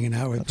just hanging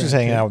out with Brad Pitt. Just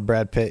hanging out with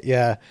Brad Pitt,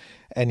 yeah.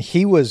 And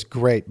he was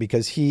great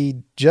because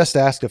he just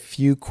asked a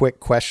few quick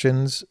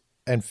questions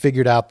and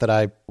figured out that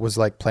I was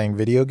like playing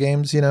video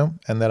games, and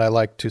that I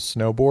like to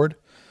snowboard,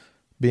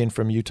 being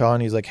from Utah.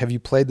 And he's like, have you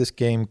played this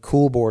game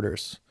Cool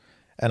Borders?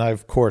 And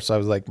of course, I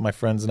was like, my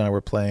friends and I were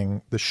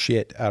playing the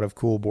shit out of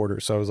Cool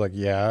Borders. So I was like,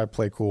 yeah, I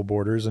play Cool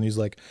Borders. And he's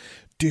like,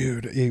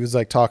 dude, he was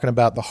like talking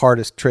about the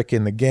hardest trick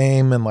in the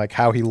game and like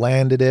how he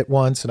landed it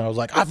once. And I was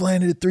like, I've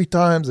landed it 3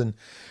 times. And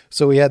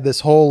so we had this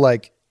whole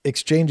like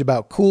exchange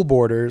about Cool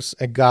Borders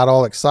and got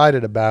all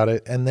excited about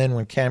it. And then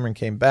when Cameron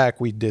came back,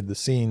 we did the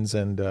scenes,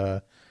 and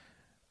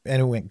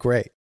it went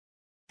great.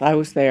 I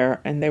was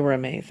there and they were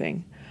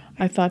amazing.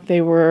 I thought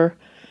they were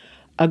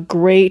a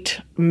great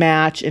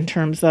match in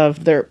terms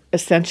of their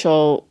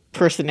essential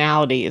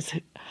personalities.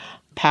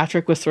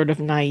 Patrick was sort of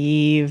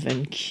naive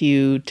and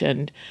cute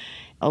and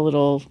a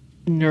little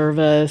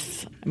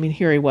nervous. I mean,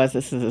 here he was.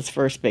 This is his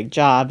first big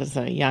job as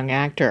a young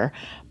actor,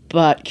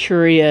 but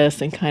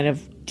curious and kind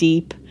of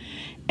deep.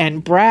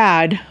 And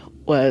Brad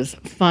was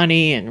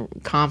funny and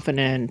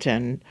confident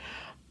and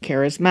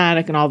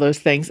charismatic and all those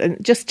things.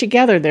 And just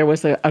together, there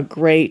was a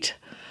great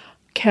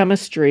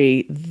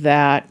chemistry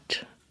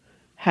that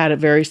had a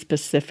very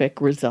specific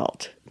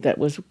result that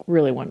was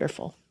really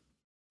wonderful.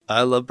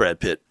 I love Brad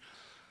Pitt.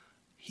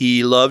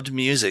 He loved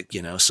music,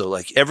 so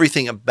like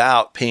everything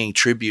about paying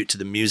tribute to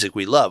the music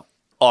we love,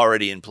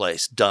 already in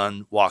place,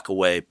 done, walk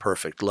away,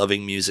 perfect.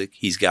 Loving music,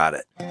 he's got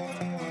it.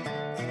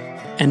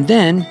 And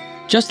then,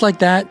 just like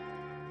that,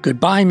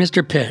 goodbye,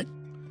 Mr. Pitt.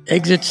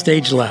 Exit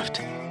stage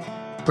left.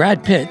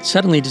 Brad Pitt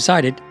suddenly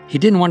decided he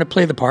didn't want to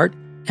play the part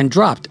and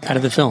dropped out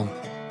of the film.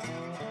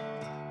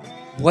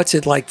 What's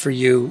it like for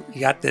you? You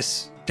got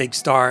this big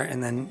star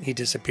and then he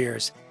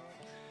disappears.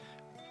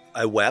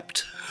 I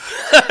wept.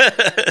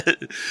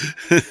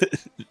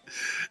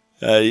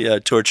 I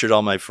tortured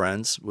all my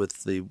friends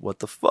with what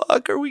the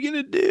fuck are we going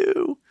to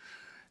do?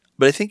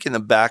 But I think in the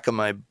back of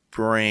my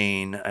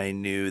brain, I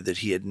knew that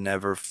he had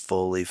never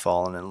fully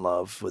fallen in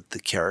love with the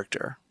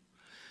character.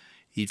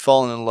 He'd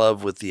fallen in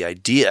love with the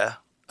idea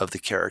of the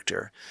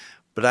character,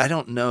 but I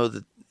don't know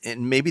that,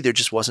 and maybe there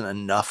just wasn't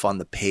enough on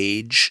the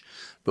page,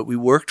 but we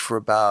worked for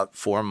about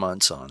 4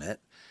 months on it.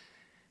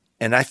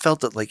 And I felt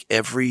that like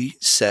every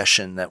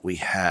session that we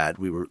had,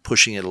 we were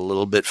pushing it a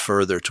little bit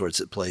further towards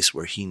the place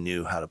where he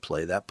knew how to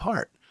play that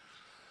part.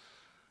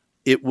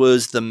 It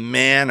was the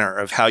manner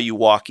of how you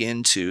walk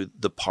into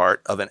the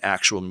part of an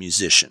actual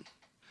musician.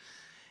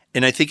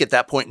 And I think at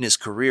that point in his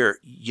career,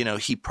 you know,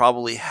 he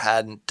probably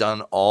hadn't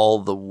done all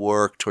the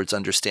work towards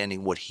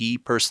understanding what he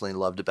personally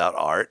loved about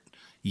art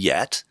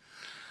yet.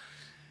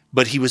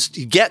 But he was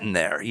getting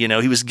there, you know,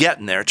 he was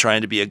getting there,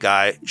 trying to be a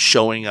guy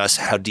showing us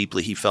how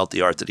deeply he felt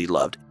the art that he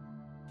loved.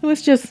 It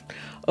was just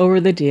over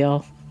the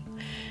deal.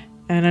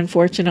 And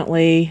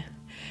unfortunately,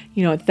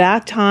 you know, at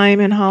that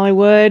time in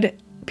Hollywood,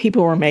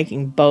 people were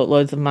making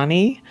boatloads of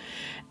money,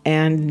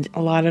 and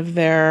a lot of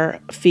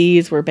their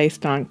fees were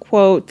based on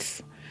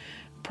quotes,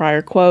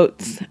 prior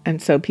quotes,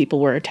 and so people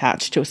were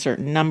attached to a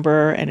certain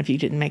number, and if you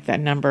didn't make that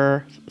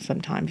number,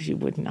 sometimes you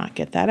would not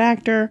get that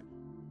actor.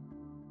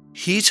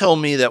 He told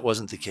me that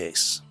wasn't the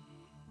case.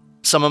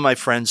 Some of my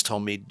friends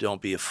told me,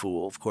 don't be a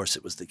fool. Of course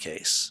it was the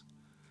case.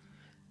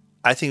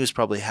 I think it was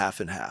probably half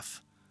and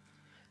half.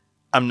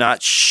 I'm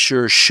not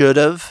sure should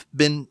have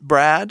been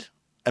Brad.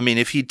 I mean,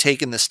 if he'd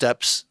taken the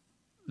steps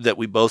that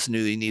we both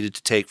knew he needed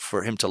to take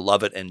for him to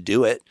love it and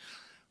do it,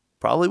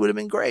 probably would have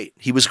been great.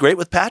 He was great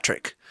with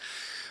Patrick.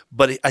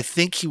 But I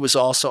think he was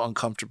also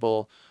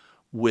uncomfortable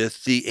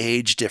with the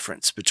age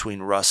difference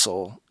between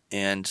Russell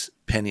and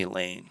Penny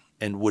Lane.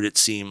 And would it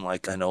seem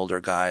like an older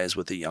guy is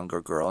with a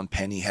younger girl, and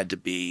Penny had to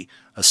be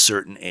a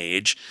certain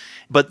age.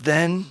 But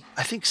then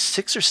I think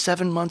 6 or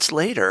 7 months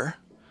later,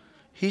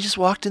 he just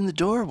walked in the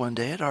door one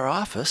day at our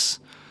office,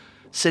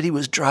 said he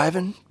was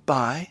driving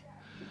by,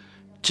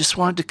 just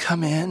wanted to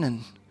come in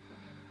and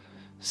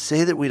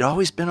say that we'd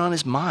always been on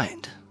his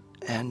mind,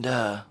 and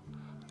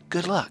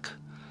good luck.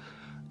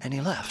 And he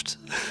left.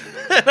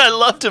 And I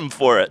loved him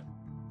for it.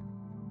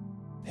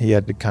 He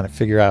had to kind of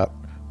figure out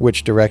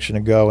which direction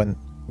to go, and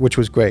which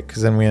was great,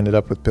 because then we ended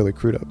up with Billy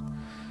Crudup,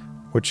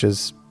 which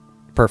is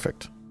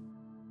perfect.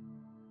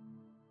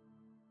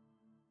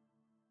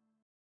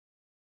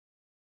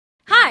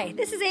 Hi,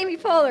 this is Amy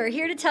Poehler,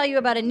 here to tell you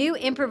about a new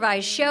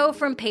improvised show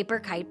from Paper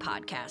Kite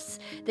Podcasts,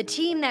 the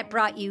team that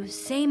brought you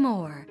Say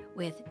More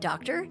with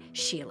Dr.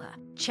 Sheila.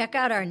 Check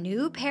out our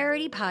new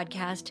parody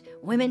podcast,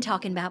 Women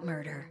Talking About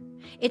Murder.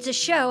 It's a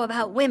show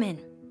about women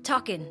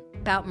talking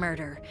about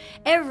murder.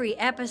 Every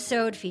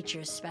episode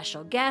features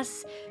special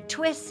guests,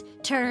 twists,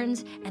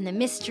 turns, and the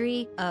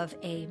mystery of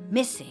a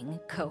missing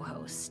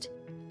co-host.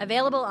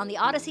 Available on the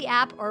Odyssey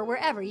app or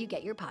wherever you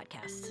get your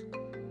podcasts.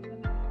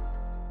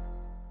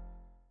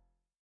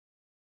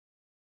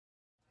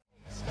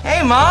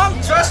 Hey, Mom,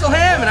 it's Russell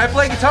Hammond. I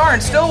play guitar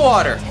in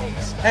Stillwater.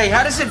 Hey,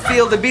 how does it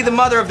feel to be the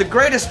mother of the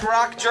greatest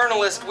rock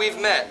journalist we've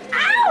met?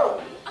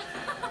 Ow!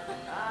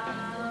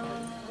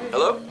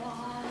 Hello?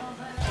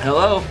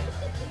 Hello?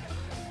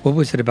 What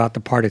was it about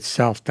the part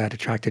itself that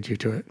attracted you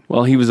to it?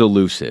 Well, he was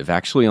elusive.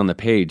 Actually, on the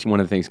page,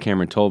 one of the things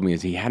Cameron told me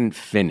is he hadn't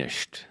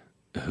finished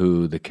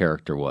who the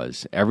character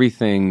was.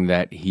 Everything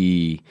that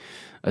he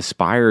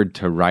aspired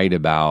to write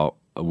about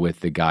with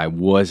the guy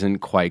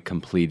wasn't quite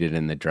completed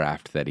in the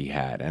draft that he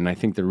had. And I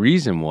think the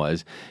reason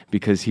was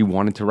because he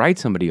wanted to write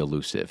somebody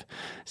elusive.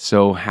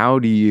 So how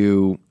do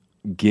you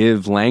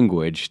give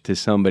language to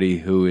somebody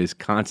who is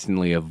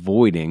constantly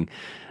avoiding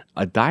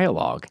a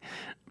dialogue,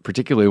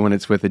 particularly when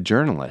it's with a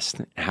journalist?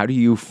 How do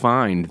you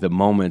find the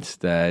moments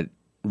that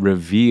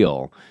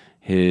reveal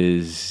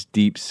his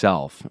deep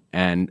self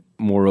and,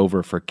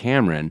 moreover, for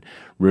Cameron,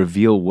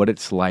 reveal what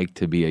it's like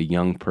to be a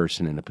young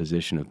person in a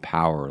position of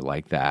power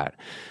like that,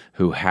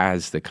 who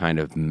has the kind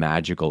of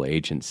magical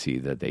agency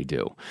that they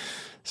do?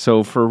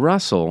 So for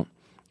Russell,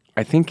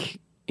 I think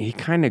he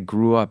kind of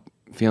grew up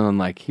feeling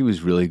like he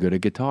was really good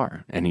at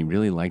guitar and he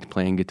really liked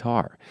playing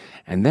guitar.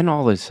 And then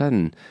all of a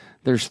sudden,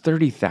 there's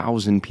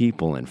 30,000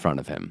 people in front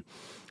of him.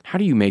 How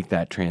do you make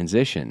that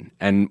transition?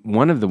 And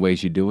one of the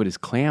ways you do it is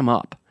clam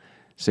up.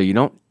 So you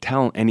don't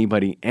tell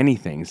anybody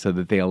anything so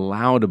that they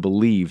allow to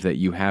believe that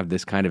you have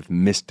this kind of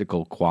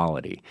mystical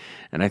quality.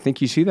 And I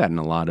think you see that in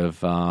a lot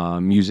of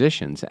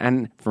musicians.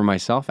 And for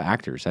myself,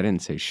 actors, I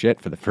didn't say shit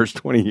for the first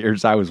 20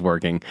 years I was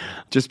working,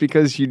 just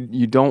because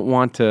you don't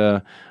want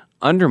to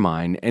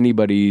undermine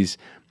anybody's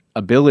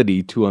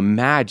ability to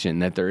imagine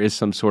that there is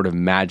some sort of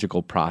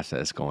magical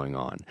process going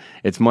on.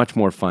 It's much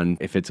more fun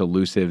if it's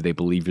elusive. They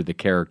believe you're the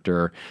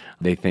character.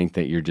 They think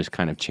that you're just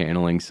kind of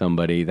channeling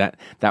somebody.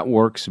 That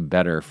works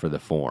better for the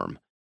form.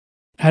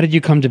 How did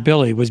you come to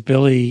Billy? Was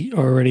Billy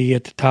already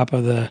at the top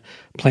of the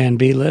Plan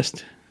B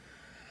list?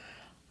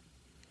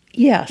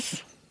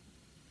 Yes.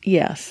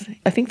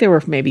 I think there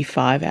were maybe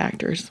 5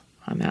 actors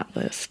on that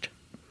list.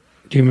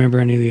 Do you remember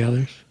any of the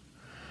others?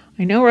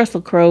 I know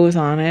Russell Crowe was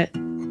on it.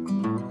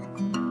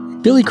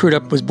 Billy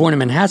Crudup was born in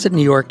Manhasset,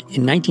 New York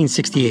in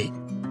 1968,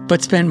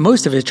 but spent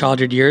most of his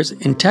childhood years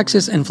in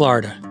Texas and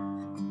Florida.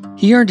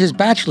 He earned his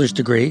bachelor's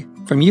degree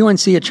from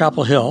UNC at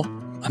Chapel Hill,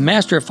 a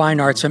Master of Fine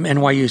Arts from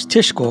NYU's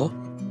Tisch School,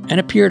 and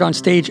appeared on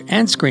stage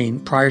and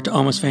screen prior to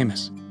Almost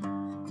Famous.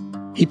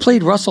 He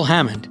played Russell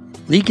Hammond,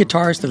 lead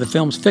guitarist of the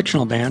film's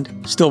fictional band,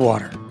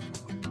 Stillwater.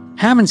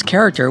 Hammond's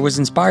character was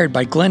inspired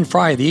by Glenn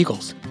Frey of the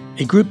Eagles,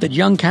 a group that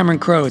young Cameron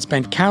Crowe had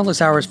spent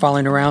countless hours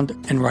following around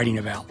and writing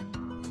about.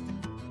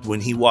 When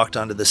he walked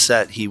onto the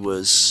set, he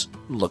was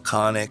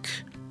laconic,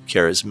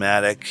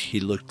 charismatic.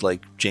 He looked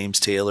like James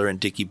Taylor and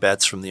Dickie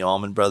Betts from the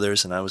Allman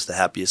Brothers, and I was the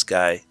happiest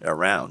guy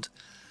around.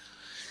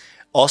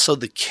 Also,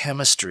 the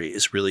chemistry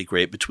is really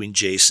great between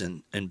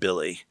Jason and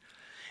Billy.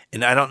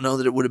 And I don't know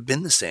that it would have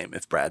been the same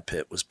if Brad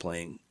Pitt was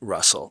playing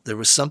Russell. There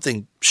was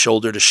something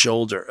shoulder to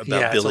shoulder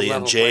about Billy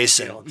and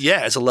Jason.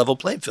 Yeah, it's a level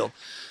playing field.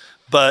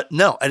 But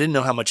no, I didn't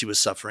know how much he was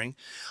suffering.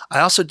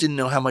 I also didn't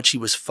know how much he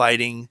was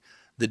fighting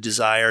the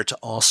desire to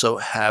also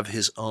have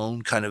his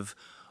own kind of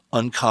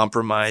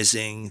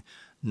uncompromising,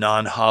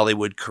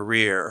 non-Hollywood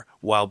career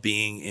while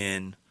being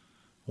in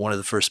one of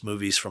the first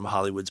movies from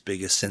Hollywood's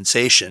biggest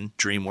sensation,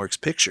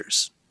 DreamWorks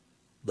Pictures,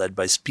 led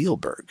by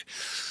Spielberg.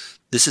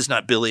 This is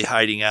not Billy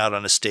hiding out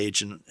on a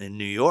stage in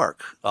New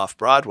York off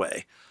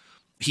Broadway.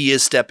 He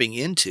is stepping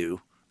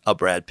into a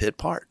Brad Pitt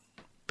part,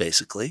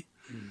 basically.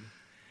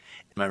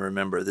 I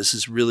remember this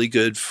is really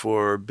good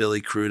for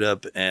Billy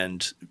Crudup,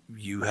 and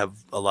you have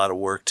a lot of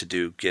work to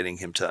do getting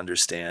him to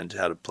understand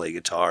how to play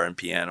guitar and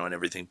piano and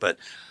everything. But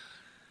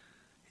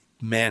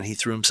man, he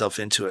threw himself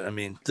into it. I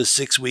mean, the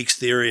 6 weeks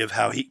theory of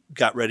how he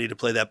got ready to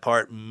play that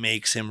part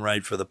makes him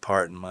right for the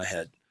part in my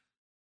head.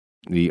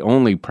 The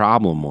only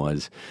problem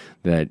was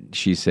that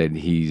she said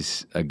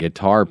he's a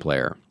guitar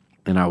player.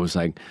 And I was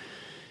like,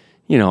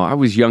 you know, I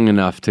was young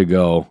enough to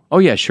go, oh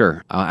yeah,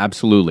 sure,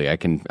 absolutely.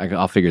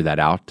 I'll figure that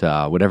out,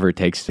 whatever it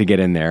takes to get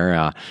in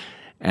there.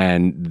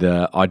 And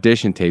the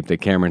audition tape that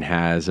Cameron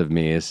has of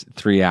me is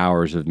 3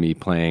 hours of me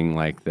playing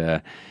like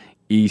the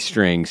E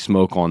string,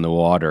 Smoke on the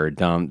Water,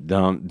 dum,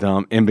 dum,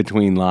 dum, in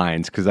between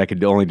lines, because I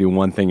could only do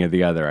one thing or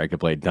the other. I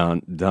could play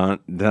dun, dun,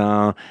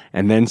 dun,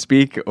 and then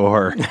speak,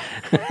 or...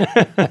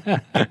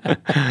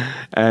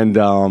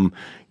 And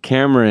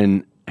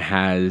Cameron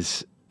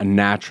has a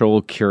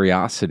natural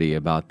curiosity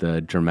about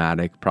the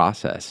dramatic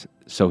process.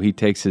 So he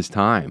takes his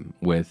time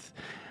with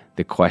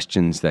the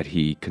questions that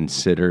he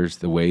considers,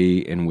 the way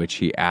in which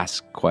he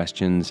asks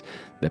questions,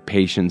 the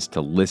patience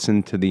to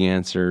listen to the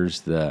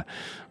answers, the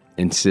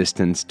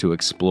insistence to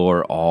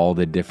explore all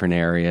the different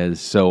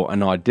areas. So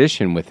an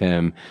audition with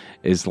him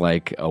is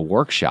like a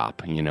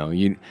workshop. You know,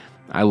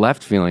 I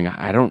left feeling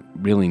I don't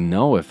really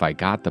know if I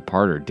got the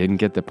part or didn't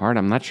get the part.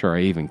 I'm not sure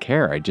I even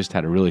care. I just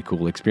had a really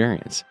cool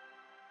experience.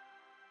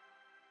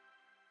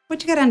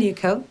 What'd you got under your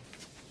coat?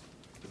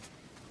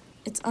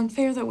 It's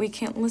unfair that we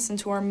can't listen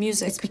to our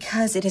music. It's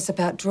because it is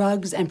about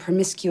drugs and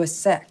promiscuous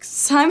sex.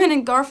 Simon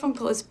and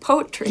Garfunkel is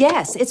poetry.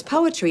 Yes, it's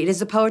poetry. It is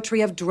the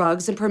poetry of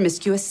drugs and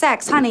promiscuous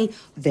sex. Honey,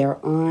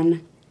 they're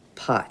on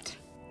pot.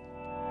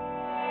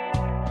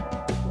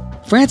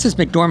 Frances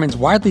McDormand's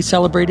widely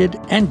celebrated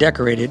and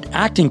decorated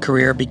acting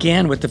career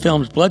began with the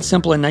films Blood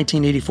Simple in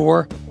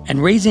 1984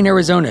 and Raising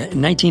Arizona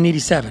in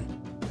 1987,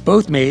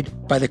 both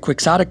made by the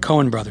Quixotic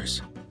Coen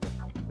brothers.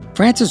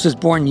 Frances was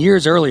born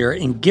years earlier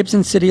in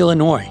Gibson City,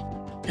 Illinois,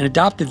 and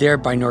adopted there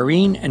by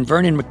Noreen and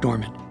Vernon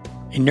McDormand,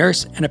 a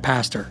nurse and a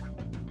pastor.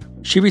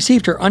 She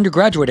received her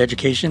undergraduate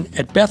education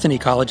at Bethany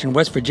College in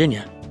West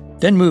Virginia,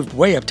 then moved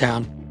way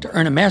uptown to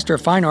earn a Master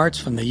of Fine Arts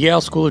from the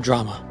Yale School of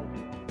Drama.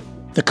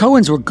 The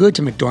Coens were good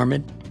to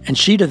McDormand, and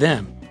she to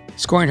them,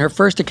 scoring her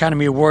first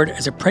Academy Award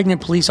as a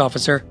pregnant police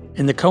officer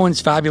in the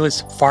Coens'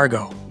 fabulous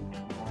Fargo.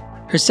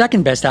 Her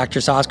second Best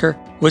Actress Oscar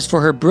was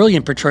for her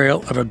brilliant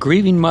portrayal of a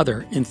grieving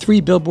mother in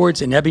 3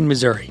 Billboards in Ebbing,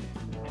 Missouri.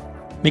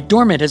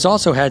 McDormand has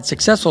also had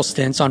successful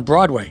stints on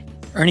Broadway,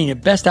 earning a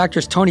Best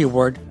Actress Tony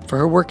Award for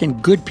her work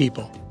in Good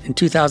People in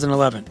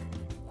 2011.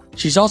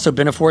 She's also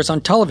been a force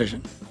on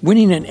television,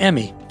 winning an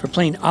Emmy for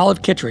playing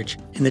Olive Kittredge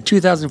in the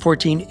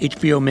 2014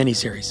 HBO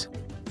miniseries.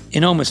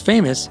 In Almost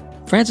Famous,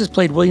 Frances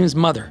played William's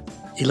mother,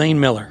 Elaine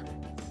Miller.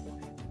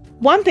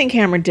 One thing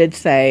Cameron did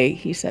say,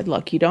 he said,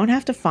 look, you don't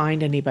have to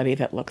find anybody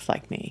that looks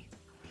like me.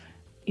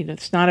 You know,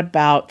 it's not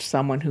about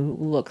someone who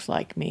looks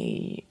like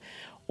me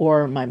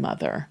or my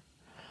mother.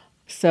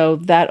 So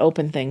that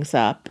opened things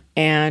up.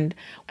 And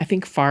I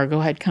think Fargo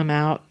had come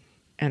out,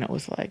 and it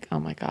was like, oh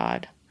my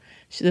God,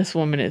 this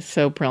woman is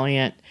so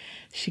brilliant.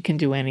 She can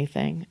do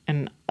anything.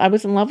 And I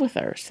was in love with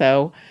her.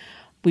 So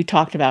we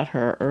talked about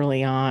her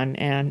early on.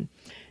 And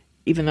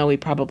even though we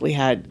probably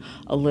had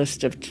a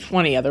list of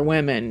 20 other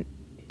women,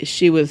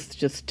 she was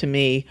just, to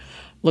me,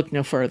 look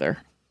no further.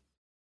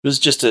 It was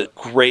just a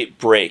great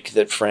break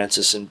that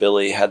Frances and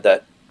Billy had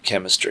that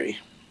chemistry.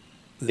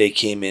 They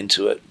came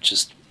into it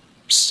just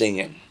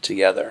singing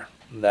together.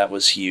 That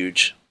was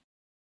huge.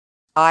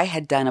 I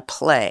had done a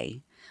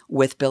play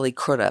with Billy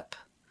Crudup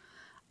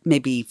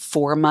maybe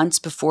 4 months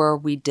before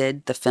we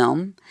did the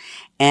film.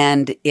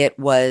 And it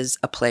was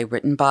a play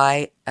written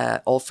by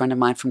an old friend of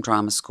mine from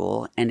drama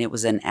school. And it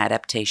was an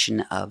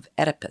adaptation of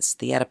Oedipus,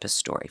 the Oedipus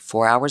story,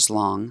 4 hours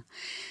long.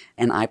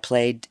 and I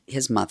played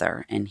his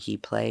mother, and he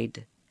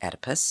played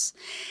Oedipus.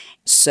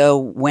 So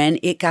when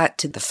it got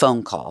to the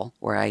phone call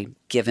where I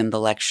give him the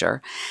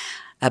lecture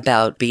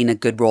about being a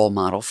good role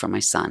model for my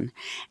son,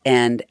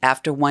 and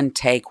after one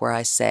take where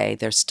I say,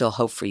 "There's still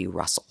hope for you,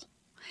 Russell,"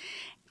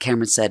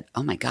 Cameron said,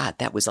 "Oh my God,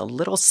 that was a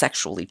little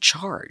sexually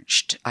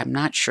charged. I'm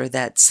not sure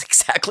that's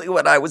exactly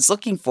what I was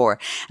looking for."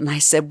 And I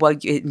said, "Well,"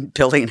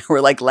 Billy and I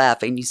were like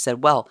laughing. You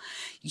said, "Well,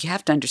 you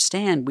have to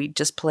understand, we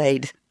just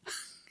played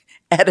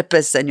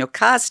Oedipus and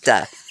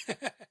Jocasta."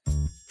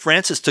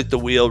 Frances took the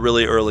wheel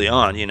really early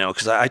on,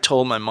 because I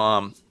told my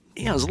mom,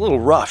 it was a little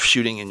rough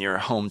shooting in your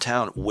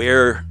hometown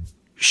where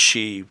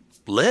she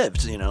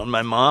lived, and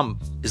my mom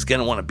is going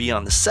to want to be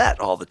on the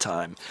set all the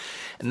time.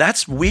 And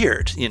that's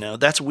weird,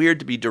 that's weird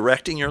to be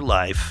directing your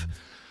life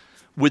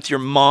with your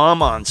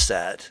mom on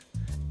set.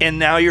 And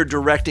now you're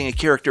directing a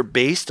character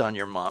based on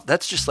your mom.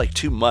 That's just like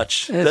too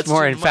much. It's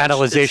more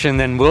infantilization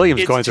than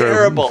Williams going through. It's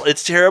terrible.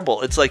 It's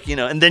terrible. It's like,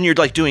 and then you're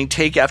like doing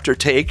take after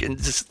take.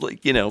 And just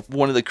like,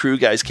 one of the crew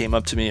guys came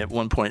up to me at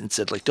one point and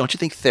said, like, "Don't you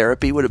think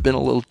therapy would have been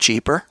a little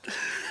cheaper?"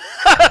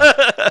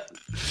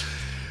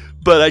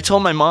 But I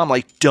told my mom,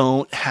 like,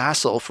 don't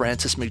hassle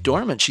Frances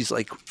McDormand. She's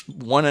like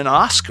won an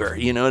Oscar.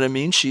 You know what I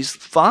mean? She's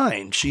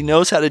fine. She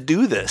knows how to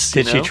do this.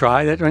 Did she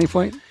try that at any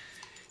point?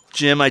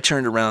 Jim, I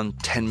turned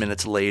around 10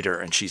 minutes later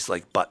and she's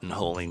like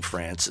buttonholing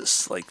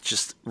Frances, like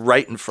just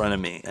right in front of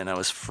me. And I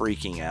was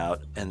freaking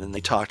out. And then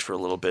they talked for a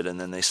little bit and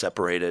then they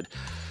separated.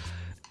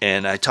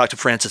 And I talked to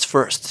Frances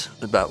first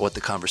about what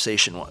the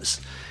conversation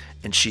was.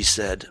 And she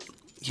said,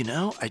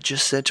 I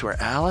just said to her,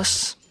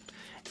 "Alice,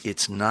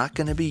 it's not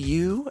going to be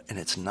you and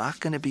it's not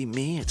going to be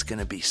me. It's going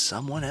to be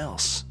someone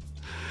else."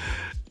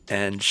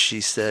 And she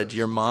said,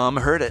 "Your mom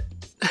heard it."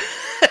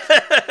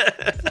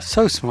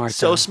 So smart.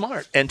 So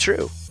smart and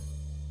true.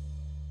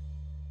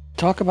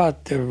 Talk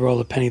about the role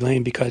of Penny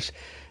Lane, because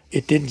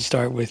it didn't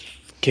start with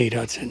Kate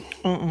Hudson.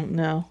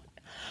 No.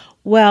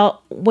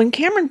 Well, when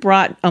Cameron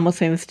brought Almost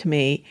Famous to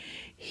me,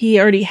 he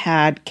already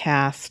had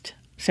cast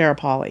Sarah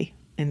Polley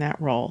in that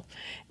role.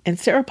 And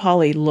Sarah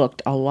Polley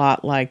looked a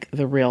lot like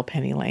the real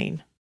Penny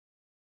Lane.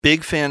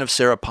 Big fan of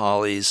Sarah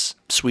Polley's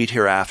Sweet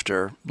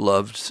Hereafter.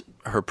 Loved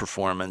her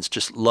performance.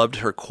 Just loved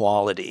her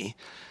quality.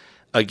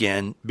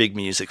 Again, big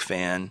music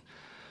fan.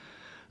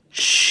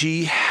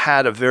 She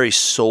had a very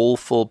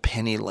soulful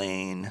Penny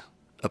Lane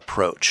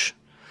approach.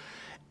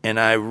 And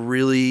I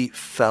really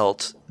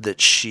felt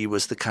that she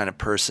was the kind of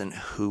person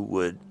who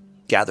would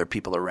gather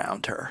people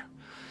around her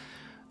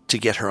to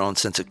get her own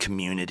sense of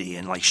community.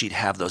 And like she'd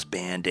have those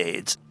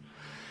Band-Aids.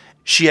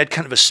 She had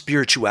kind of a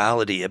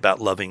spirituality about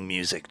loving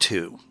music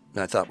too.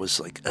 And I thought was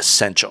like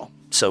essential.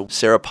 So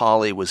Sarah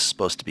Polley was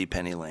supposed to be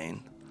Penny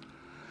Lane.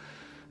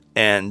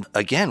 And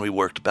again, we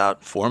worked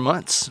about 4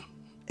 months.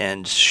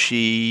 And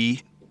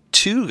she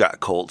too got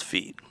cold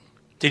feet.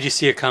 Did you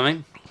see it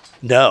coming?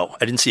 No,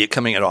 I didn't see it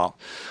coming at all.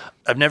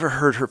 I've never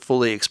heard her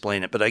fully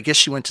explain it, but I guess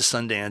she went to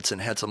Sundance and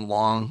had some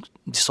long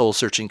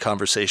soul-searching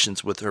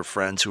conversations with her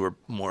friends who were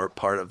more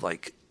part of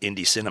like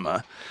indie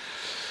cinema.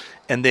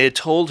 And they had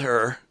told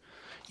her,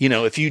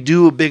 if you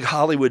do a big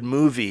Hollywood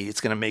movie,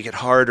 it's going to make it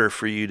harder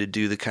for you to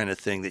do the kind of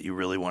thing that you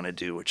really want to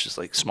do, which is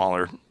like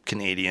smaller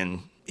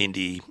Canadian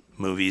indie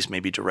movies,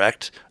 maybe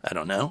direct. I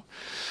don't know.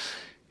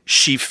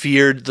 She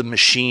feared the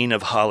machine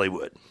of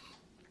Hollywood.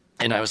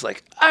 And I was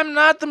like, "I'm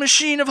not the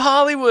machine of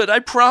Hollywood. I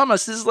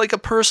promise. This is like a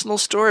personal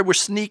story. We're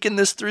sneaking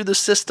this through the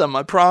system.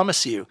 I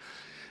promise you."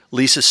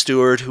 Lisa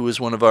Stewart, who was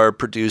one of our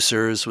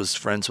producers, was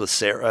friends with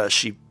Sarah.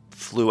 She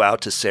flew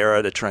out to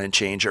Sarah to try and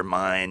change her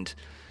mind.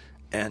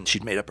 And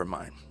she'd made up her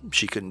mind.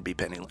 She couldn't be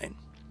Penny Lane.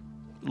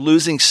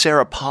 Losing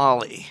Sarah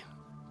Polley,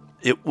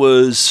 it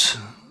was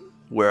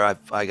where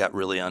I got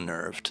really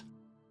unnerved.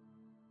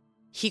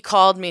 He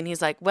called me and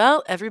he's like,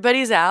 "Well,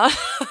 everybody's out."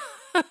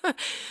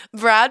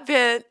 Brad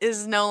Pitt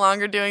is no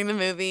longer doing the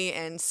movie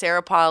and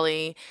Sarah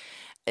Polley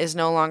is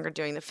no longer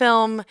doing the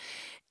film.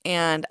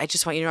 And I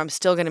just want you to know I'm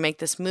still going to make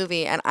this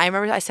movie. And I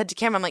remember I said to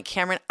Cameron, I'm like,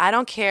 "Cameron, I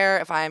don't care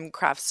if I'm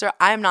craft sir.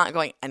 I'm not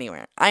going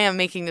anywhere. I am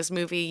making this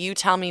movie. You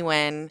tell me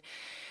when."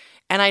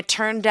 And I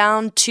turned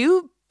down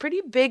 2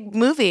 pretty big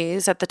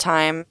movies at the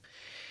time.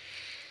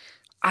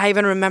 I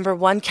even remember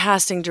one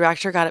casting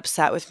director got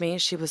upset with me.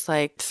 She was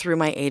like, through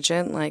my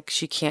agent, like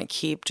she can't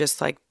keep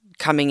just like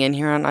coming in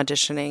here on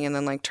auditioning and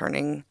then like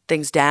turning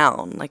things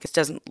down. Like it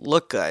doesn't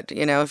look good.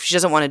 If she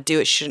doesn't want to do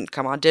it, she shouldn't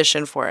come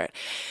audition for it.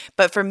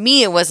 But for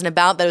me, it wasn't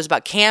about that. It was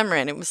about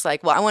Cameron. It was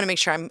like, well, I want to make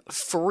sure I'm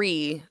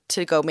free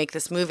to go make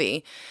this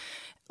movie.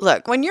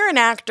 Look, when you're an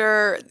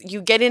actor,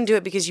 you get into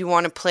it because you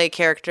want to play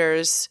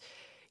characters.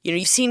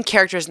 You've seen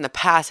characters in the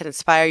past that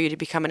inspire you to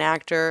become an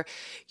actor.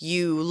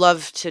 You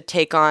love to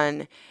take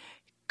on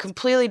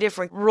completely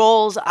different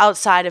roles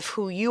outside of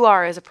who you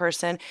are as a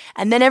person.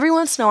 And then every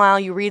once in a while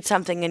you read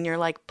something and you're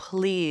like,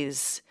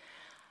 please,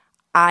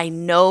 I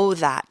know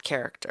that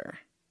character,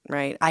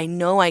 right? I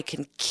know I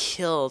can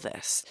kill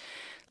this.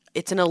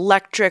 It's an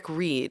electric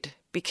read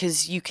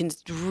because you can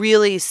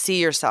really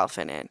see yourself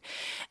in it.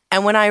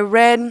 And when I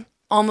read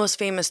Almost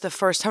Famous the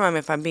first time,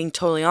 if I'm being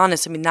totally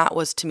honest, I mean, that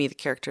was to me the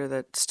character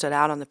that stood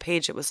out on the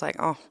page. It was like,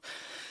 oh,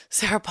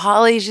 Sarah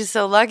Polley, she's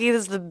so lucky.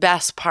 This is the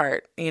best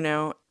part, you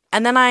know?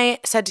 And then I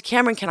said to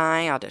Cameron, can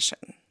I audition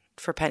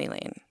for Penny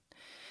Lane?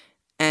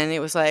 And it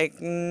was like,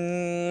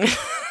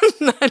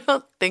 I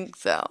don't think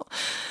so.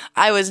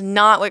 I was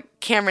not what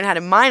Cameron had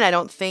in mind, I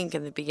don't think,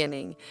 in the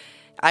beginning.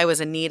 I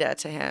was Anita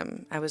to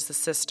him. I was the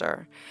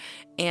sister.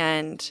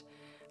 And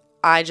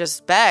I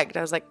just begged.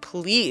 I was like,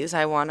 please,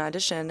 I want to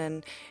audition.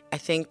 And I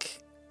think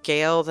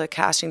Gail, the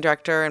casting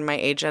director, and my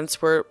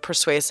agents were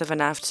persuasive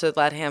enough to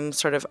let him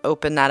sort of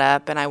open that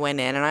up. And I went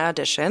in and I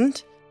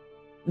auditioned.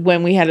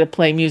 When we had to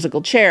play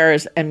musical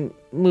chairs and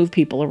move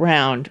people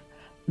around,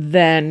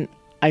 then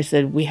I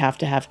said, we have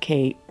to have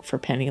Kate for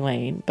Penny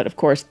Lane. But of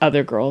course,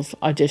 other girls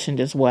auditioned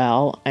as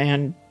well.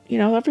 And, you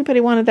know,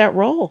 everybody wanted that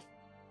role.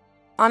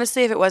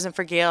 Honestly, if it wasn't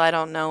for Gail, I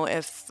don't know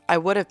if I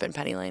would have been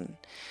Penny Lane.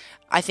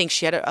 I think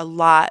she had a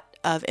lot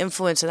of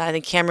influence, and I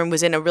think Cameron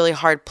was in a really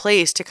hard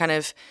place to kind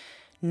of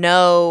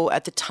know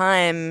at the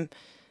time,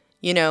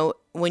 you know,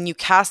 when you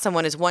cast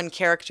someone as one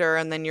character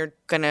and then you're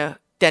going to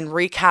then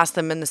recast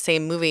them in the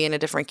same movie in a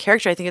different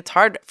character. I think it's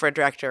hard for a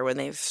director when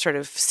they've sort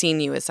of seen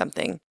you as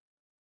something.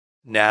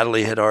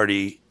 Natalie had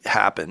already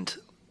happened,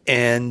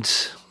 and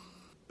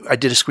I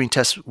did a screen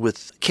test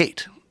with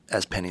Kate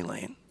as Penny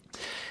Lane,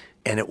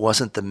 and it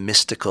wasn't the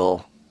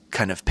mystical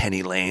kind of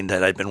Penny Lane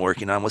that I'd been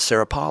working on with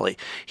Sarah Polley.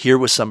 Here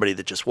was somebody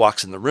that just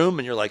walks in the room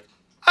and you're like,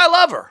 I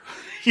love her,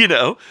 you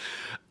know?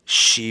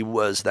 She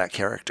was that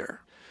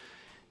character.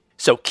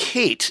 So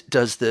Kate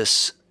does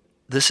this.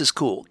 This is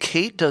cool.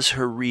 Kate does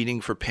her reading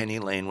for Penny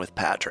Lane with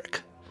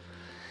Patrick,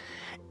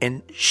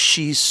 and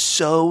she's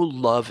so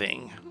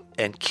loving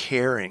and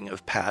caring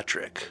of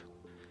Patrick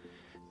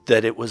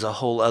that it was a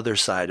whole other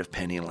side of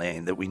Penny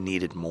Lane that we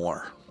needed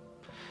more.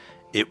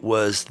 It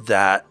was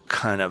that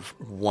kind of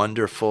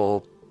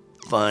wonderful,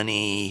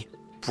 funny,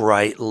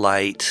 bright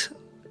light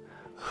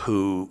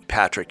who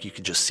Patrick, you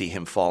could just see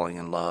him falling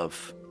in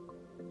love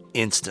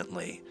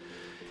instantly.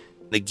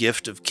 The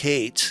gift of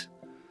Kate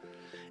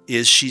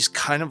is she's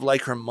kind of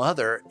like her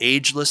mother,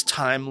 ageless,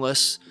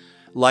 timeless,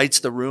 lights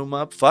the room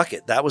up. Fuck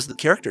it. That was the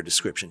character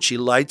description. She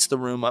lights the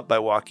room up by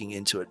walking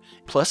into it.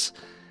 Plus,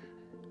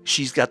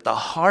 she's got the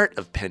heart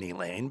of Penny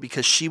Lane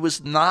because she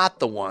was not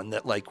the one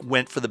that like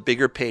went for the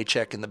bigger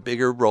paycheck and the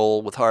bigger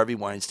role with Harvey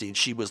Weinstein.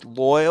 She was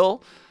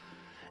loyal.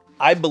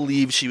 I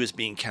believe she was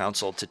being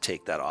counseled to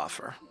take that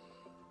offer.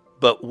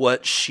 But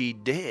what she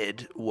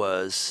did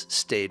was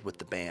stayed with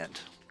the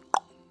band.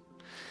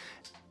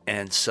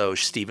 And so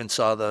Steven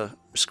saw the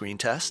screen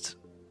test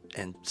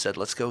and said,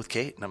 let's go with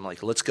Kate. And I'm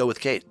like, let's go with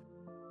Kate.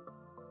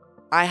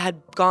 I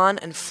had gone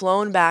and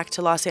flown back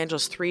to Los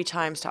Angeles 3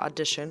 times to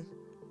audition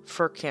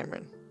for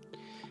Cameron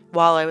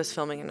while I was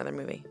filming another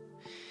movie.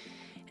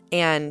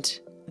 And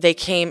they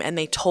came and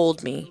they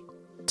told me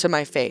to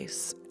my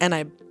face. And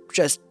I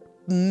just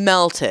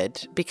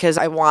melted because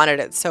I wanted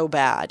it so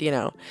bad, you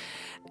know.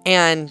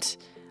 And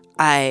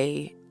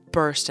I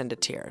burst into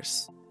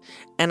tears.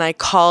 And I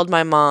called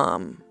my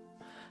mom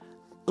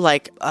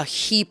like a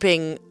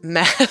heaping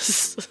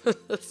mess.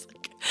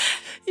 Like,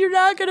 you're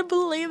not going to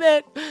believe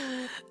it.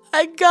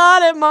 I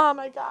got it, Mom.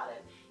 I got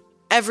it.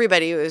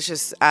 Everybody was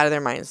just out of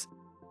their minds.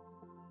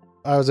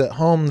 I was at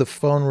home. The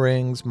phone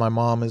rings. My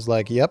mom is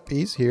like, yep,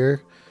 he's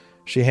here.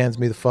 She hands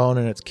me the phone,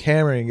 and it's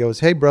Cameron. He goes,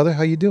 hey, brother,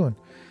 how you doing?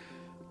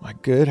 I'm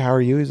like, good. How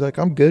are you? He's like,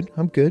 I'm good.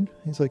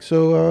 He's like,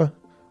 so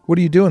what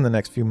are you doing the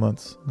next few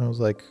months? And I was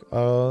like,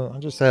 I'll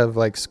just have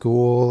like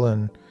school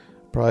and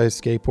probably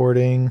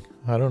skateboarding.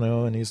 I don't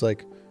know. And he's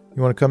like,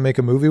 you want to come make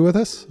a movie with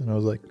us? And I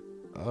was like,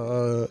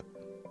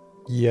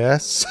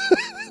 yes.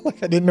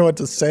 Like I didn't know what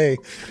to say.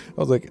 I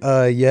was like,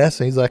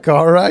 yes. And he's like,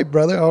 all right,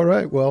 brother. All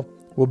right. Well,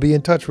 we'll be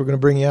in touch. We're going to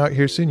bring you out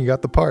here soon. You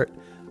got the part.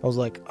 I was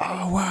like,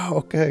 oh, wow.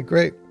 Okay,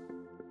 great.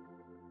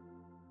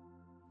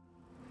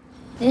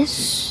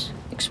 This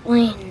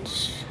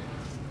explains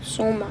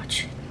so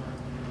much.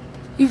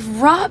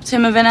 You've robbed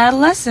him of an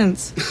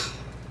adolescence.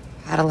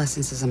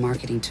 Adolescence is a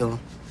marketing tool.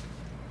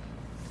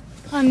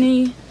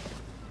 Honey,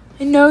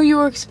 I know you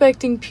were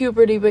expecting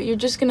puberty, but you're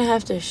just gonna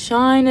have to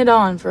shine it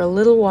on for a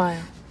little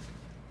while.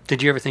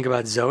 Did you ever think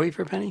about Zoe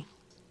for Penny?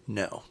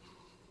 No.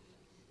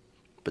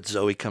 But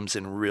Zoe comes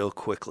in real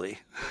quickly.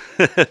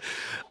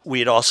 We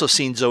had also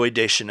seen Zooey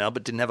Deschanel,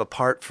 but didn't have a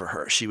part for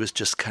her. She was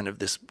just kind of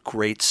this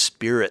great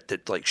spirit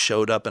that like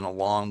showed up in a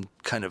long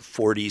kind of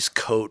 40s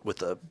coat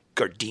with a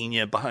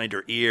gardenia behind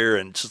her ear.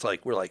 And just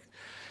like, we're like,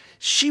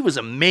 she was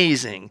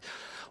amazing.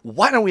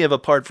 Why don't we have a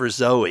part for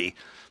Zoe?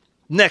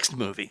 Next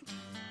movie.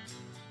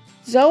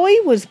 Zoe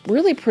was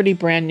really pretty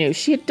brand new.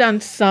 She had done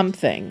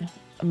something.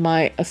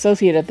 My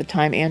associate at the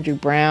time, Andrew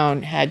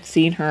Brown, had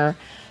seen her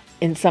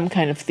in some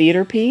kind of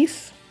theater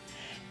piece.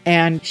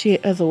 And she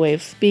has a way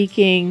of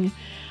speaking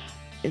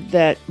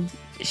that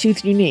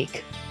she's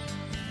unique.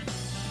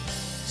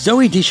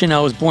 Zooey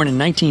Deschanel was born in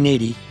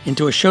 1980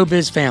 into a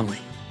showbiz family.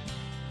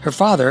 Her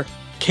father,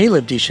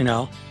 Caleb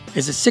Deschanel,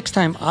 is a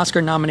 6-time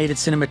Oscar-nominated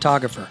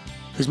cinematographer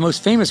whose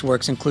most famous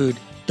works include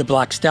The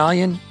Black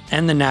Stallion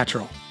and The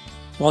Natural.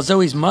 while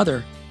Zoe's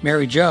mother,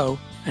 Mary Jo,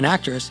 an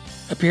actress,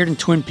 appeared in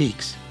Twin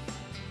Peaks.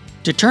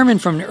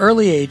 Determined from an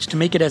early age to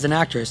make it as an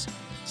actress,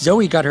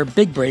 Zoe got her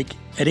big break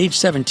at age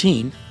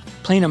 17,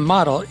 playing a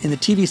model in the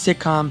TV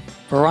sitcom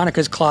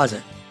Veronica's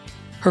Closet.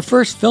 Her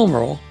first film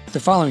role, the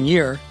following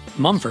year,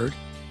 Mumford,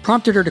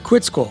 prompted her to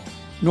quit school,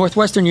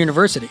 Northwestern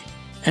University,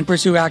 and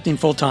pursue acting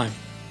full-time.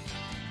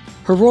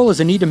 Her role as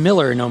Anita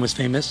Miller in Almost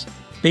Famous,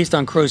 based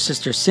on Crow's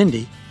sister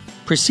Cindy,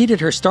 preceded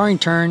her starring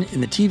turn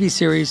in the TV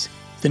series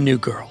The New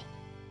Girl.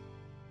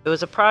 It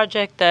was a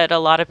project that a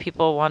lot of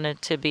people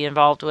wanted to be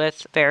involved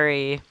with,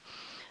 very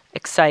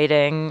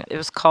exciting. It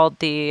was called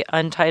the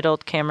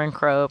Untitled Cameron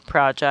Crowe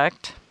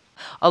Project.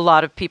 A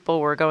lot of people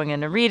were going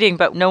in and reading,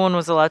 but no one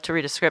was allowed to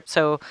read a script.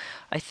 So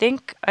I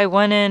think I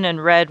went in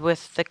and read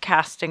with the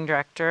casting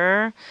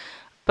director,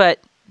 but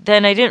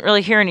then I didn't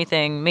really hear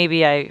anything.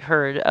 Maybe I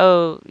heard,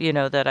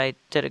 that I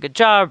did a good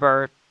job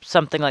or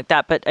something like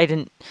that, but I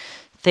didn't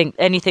think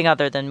anything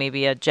other than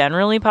maybe a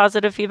generally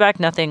positive feedback,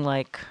 nothing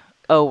like,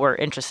 oh, we're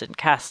interested in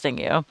casting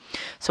you.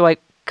 So I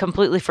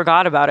completely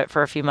forgot about it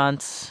for a few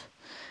months.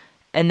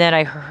 And then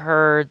I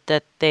heard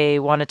that they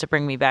wanted to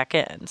bring me back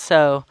in.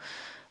 So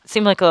it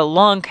seemed like a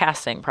long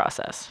casting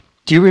process.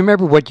 Do you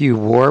remember what you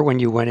wore when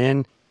you went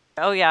in?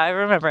 Oh, yeah, I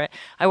remember it.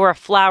 I wore a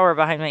flower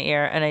behind my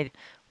ear and I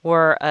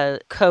wore a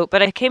coat,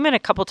 but I came in a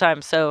couple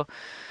times. So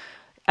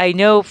I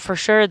know for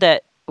sure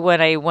that when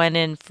I went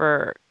in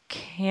for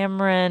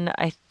Cameron,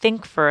 I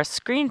think for a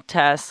screen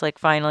test,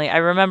 finally, I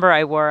remember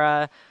I wore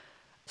a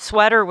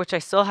sweater, which I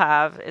still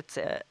have. It's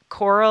a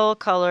coral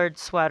colored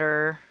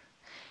sweater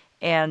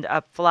and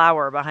a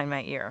flower behind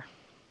my ear.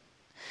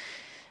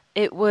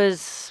 It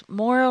was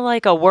more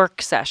like a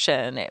work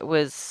session. It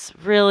was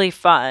really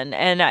fun.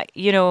 And,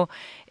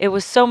 it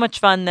was so much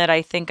fun that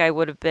I think I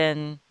would have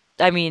been,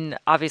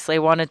 obviously I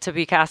wanted to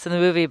be cast in the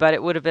movie, but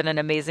it would have been an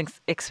amazing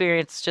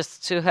experience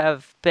just to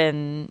have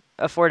been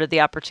afforded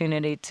the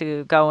opportunity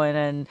to go in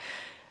and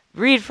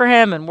read for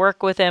him and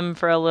work with him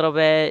for a little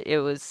bit. It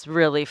was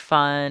really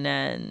fun.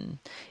 And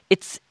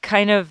it's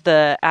kind of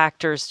the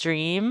actor's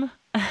dream.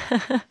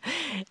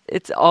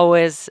 It's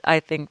always, I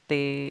think,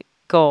 the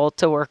goal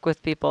to work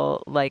with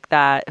people like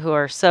that who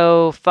are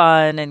so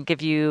fun and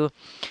give you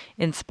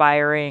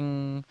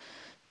inspiring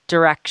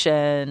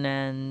direction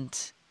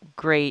and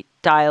great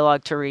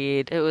dialogue to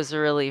read. It was a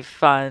really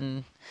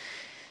fun,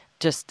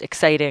 just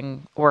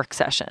exciting work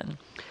session.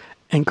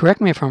 And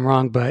correct me if I'm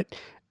wrong, but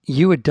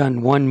you had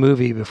done one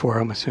movie before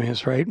Almost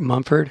Famous, right?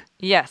 Mumford?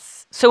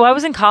 Yes. So I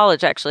was in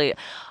college, actually.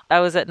 I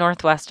was at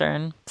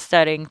Northwestern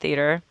studying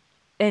theater.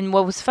 And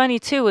what was funny,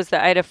 too, was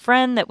that I had a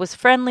friend that was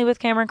friendly with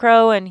Cameron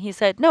Crowe, and he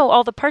said, no,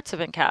 all the parts have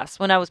been cast.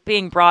 When I was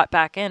being brought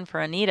back in for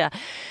Anita,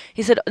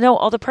 he said, no,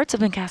 all the parts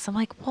have been cast. I'm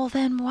like, well,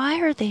 then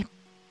why are they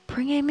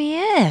bringing me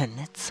in?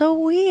 It's so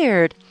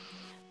weird.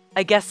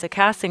 I guess the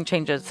casting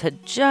changes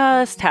had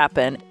just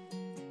happened.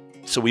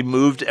 So we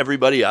moved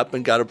everybody up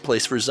and got a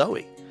place for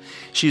Zoe.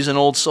 She's an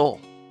old soul.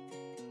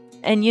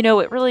 And,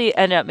 it really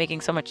ended up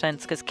making so much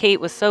sense because Kate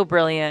was so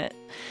brilliant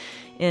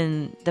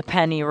in the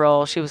Penny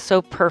role. She was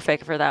so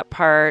perfect for that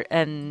part.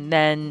 And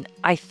then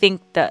I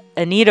think the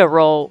Anita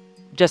role,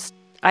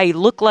 I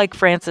look like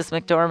Frances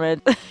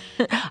McDormand.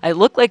 I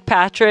look like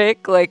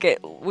Patrick.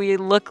 We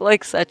look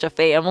like such a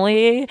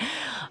family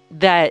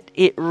that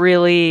it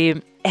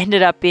really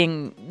ended up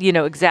being,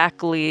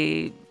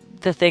 exactly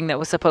the thing that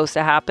was supposed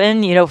to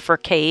happen, for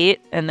Kate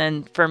and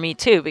then for me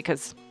too,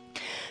 because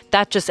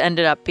that just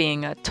ended up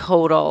being a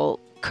total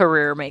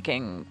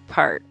career-making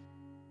part.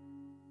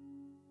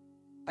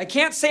 I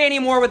can't say any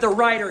more with the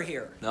writer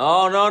here.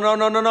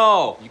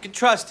 No. You can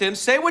trust him.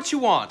 Say what you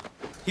want.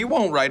 He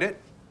won't write it.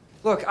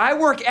 Look, I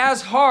work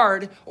as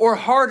hard or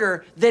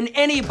harder than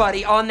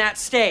anybody on that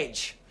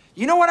stage.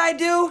 You know what I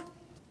do?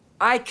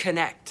 I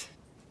connect.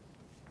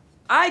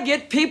 I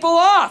get people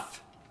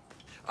off.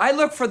 I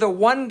look for the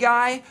one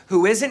guy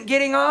who isn't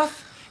getting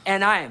off,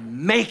 and I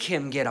make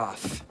him get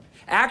off.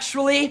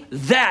 Actually,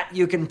 that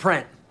you can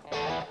print.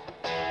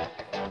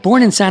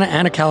 Born in Santa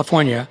Ana,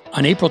 California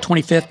on April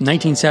 25,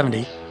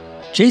 1970,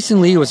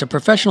 Jason Lee was a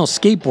professional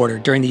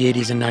skateboarder during the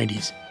 80s and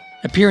 90s,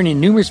 appearing in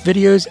numerous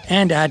videos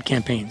and ad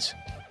campaigns.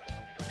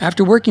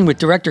 After working with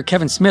director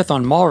Kevin Smith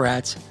on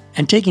Mallrats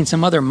and taking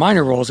some other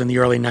minor roles in the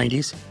early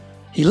 90s,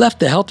 he left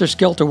the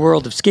helter-skelter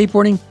world of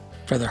skateboarding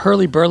for the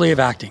hurly-burly of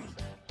acting.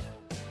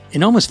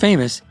 In Almost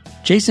Famous,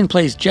 Jason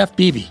plays Jeff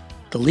Beebe,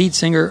 the lead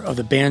singer of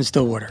the band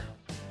Stillwater.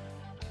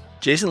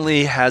 Jason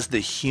Lee has the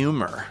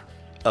humor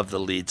of the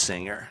lead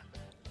singer,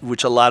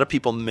 which a lot of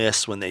people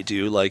miss when they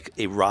do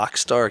a rock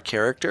star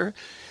character.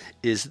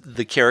 Is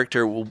the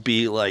character will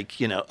be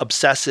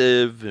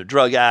obsessive, a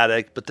drug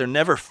addict, but they're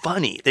never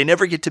funny. They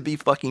never get to be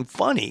fucking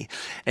funny.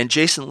 And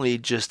Jason Lee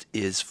just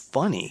is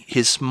funny.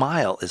 His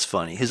smile is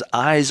funny. His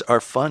eyes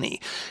are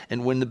funny.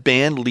 And when the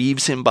band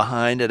leaves him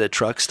behind at a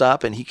truck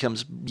stop and he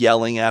comes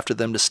yelling after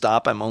them to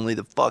stop, I'm only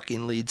the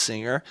fucking lead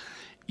singer,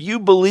 you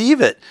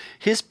believe it.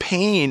 His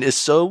pain is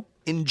so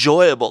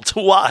enjoyable to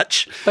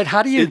watch. But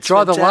how do you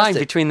draw the line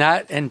between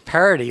that and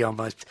parody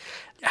almost?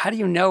 How do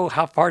you know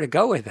how far to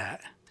go with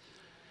that?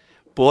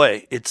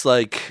 boy, it's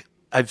like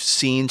I've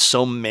seen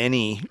so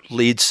many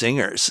lead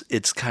singers.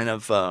 It's kind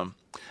of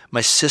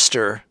my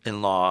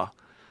sister-in-law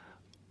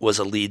was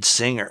a lead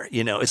singer.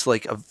 You know, it's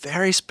like a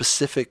very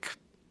specific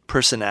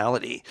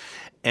personality.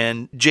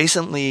 And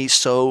Jason Lee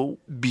so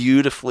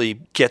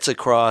beautifully gets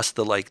across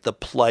the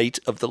plight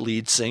of the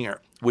lead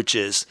singer, which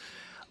is,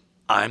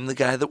 I'm the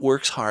guy that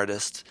works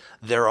hardest.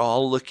 They're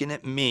all looking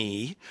at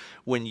me.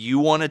 When you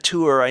want to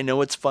tour, I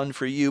know it's fun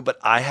for you, but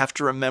I have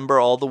to remember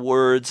all the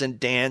words and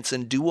dance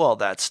and do all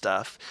that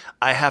stuff.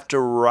 I have to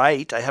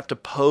write. I have to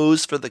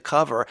pose for the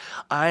cover.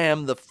 I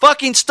am the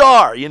fucking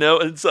star, you know?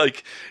 It's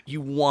like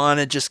you want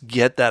to just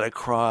get that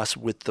across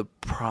with the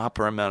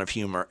proper amount of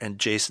humor. And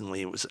Jason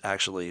Lee was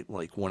actually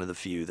like one of the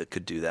few that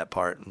could do that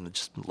part, and I'm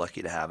just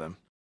lucky to have him.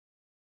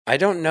 I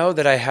don't know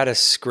that I had a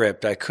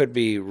script. I could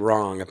be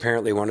wrong.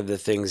 Apparently, one of the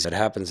things that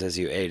happens as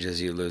you age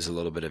is you lose a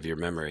little bit of your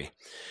memory.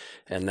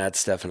 And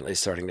that's definitely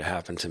starting to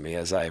happen to me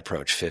as I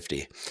approach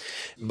 50.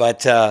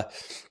 But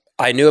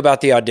I knew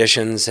about the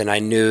auditions, and I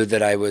knew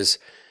that I was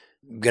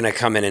going to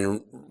come in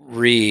and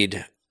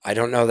read. I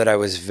don't know that I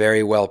was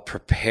very well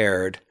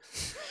prepared.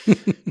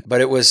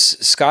 But it was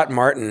Scott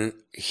Martin.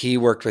 He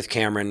worked with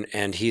Cameron,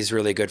 and he's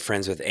really good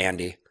friends with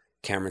Andy,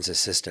 Cameron's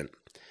assistant.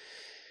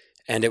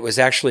 And it was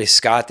actually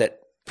Scott that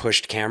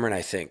pushed Cameron,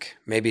 I think.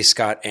 Maybe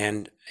Scott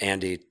and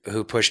Andy,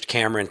 who pushed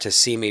Cameron to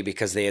see me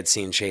because they had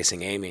seen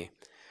Chasing Amy.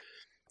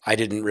 I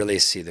didn't really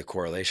see the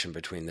correlation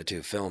between the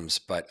two films,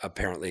 but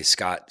apparently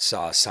Scott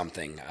saw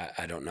something.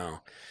 I don't know.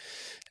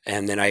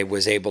 And then I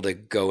was able to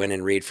go in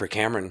and read for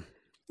Cameron.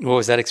 What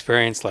was that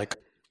experience like?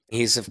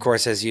 He's, of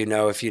course, as you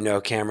know, if you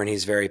know Cameron,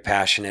 he's very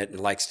passionate and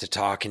likes to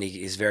talk, and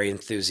he's very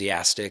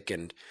enthusiastic.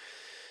 And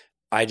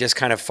I just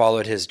kind of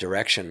followed his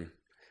direction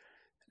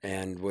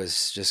and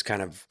was just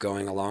kind of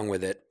going along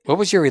with it. What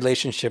was your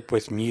relationship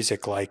with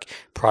music like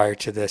prior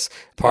to this?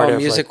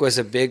 Music was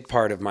a big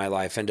part of my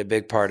life, and a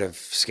big part of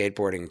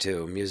skateboarding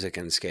too. Music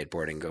and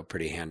skateboarding go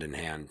pretty hand in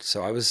hand.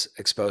 So I was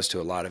exposed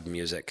to a lot of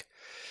music,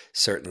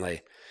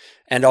 certainly.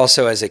 And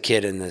also as a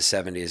kid in the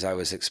 70s, I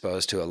was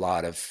exposed to a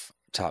lot of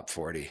top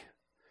 40.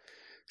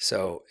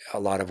 So a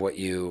lot of what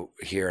you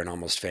hear in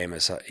Almost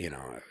Famous,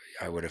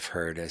 I would have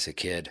heard as a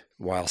kid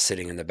while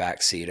sitting in the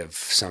back seat of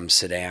some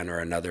sedan or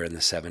another in the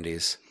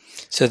 70s.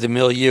 So the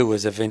milieu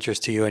was of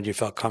interest to you and you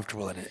felt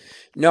comfortable in it?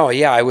 No,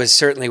 yeah, I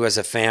certainly was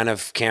a fan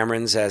of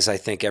Cameron's, as I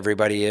think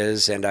everybody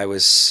is, and I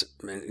was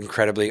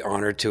incredibly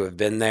honored to have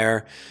been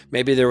there.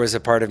 Maybe there was a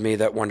part of me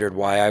that wondered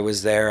why I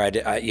was there.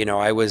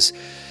 I was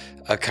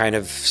a kind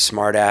of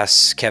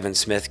smart-ass Kevin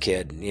Smith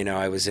kid.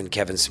 I was in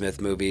Kevin Smith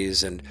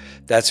movies, and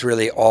that's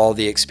really all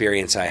the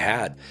experience I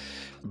had.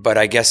 But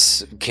I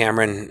guess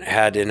Cameron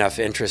had enough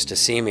interest to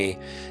see me.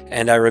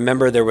 And I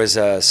remember there was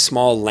a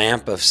small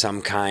lamp of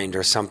some kind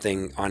or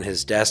something on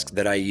his desk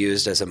that I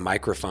used as a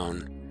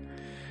microphone,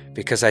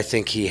 because I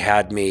think he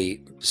had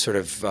me sort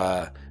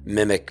of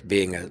mimic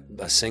being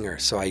a singer.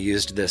 So I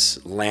used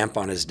this lamp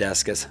on his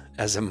desk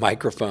as a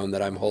microphone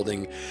that I'm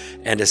holding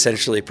and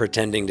essentially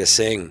pretending to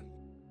sing.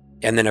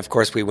 And then, of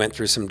course, we went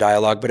through some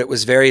dialogue, but it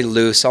was very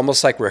loose,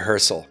 almost like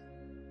rehearsal.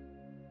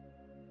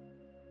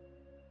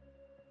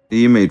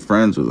 You made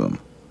friends with them.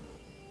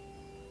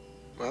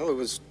 Well, it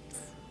was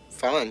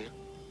fun.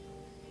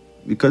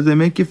 Because they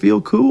make you feel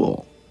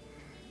cool.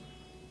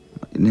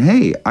 And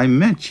hey, I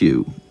met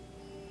you.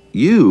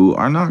 You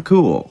are not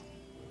cool.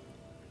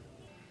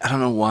 I don't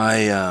know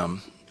why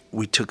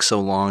we took so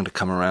long to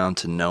come around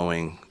to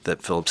knowing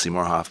that Philip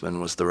Seymour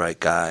Hoffman was the right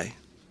guy.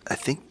 I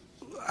think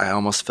I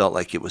almost felt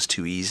like it was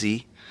too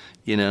easy,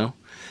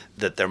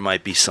 that there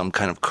might be some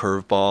kind of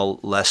curveball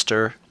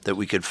Lester that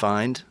we could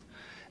find.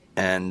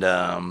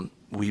 And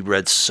we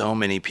read so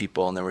many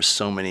people, and there were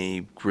so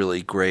many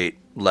really great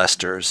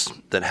Lesters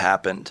that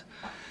happened.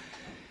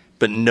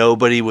 But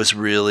nobody was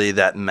really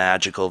that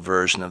magical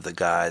version of the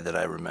guy that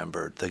I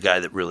remembered, the guy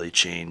that really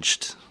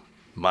changed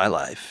my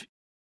life.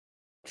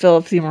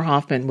 Philip Seymour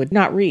Hoffman would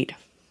not read.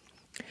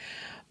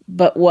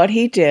 But what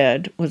he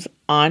did was,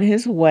 on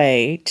his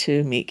way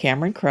to meet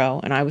Cameron Crowe,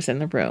 and I was in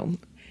the room,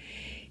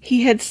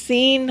 he had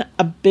seen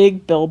a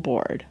big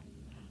billboard,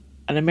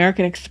 an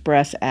American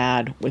Express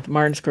ad with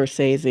Martin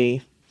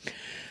Scorsese.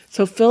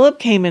 So Philip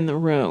came in the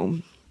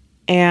room,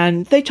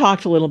 and they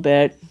talked a little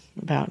bit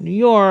about New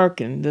York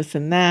and this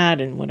and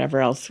that and whatever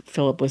else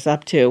Philip was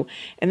up to.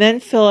 And then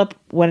Philip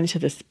went into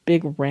this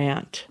big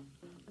rant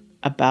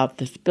about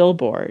this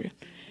billboard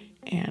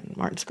and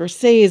Martin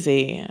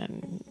Scorsese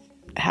and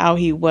how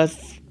he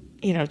was,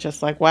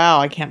 just like, wow,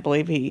 I can't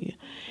believe he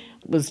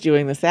was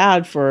doing this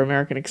ad for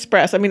American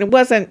Express. I mean, it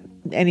wasn't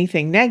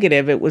anything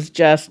negative. It was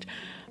just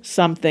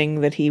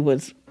something that he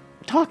was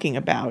talking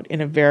about in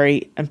a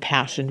very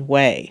impassioned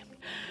way.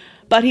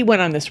 But he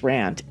went on this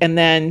rant, and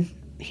then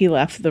he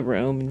left the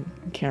room,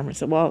 and Cameron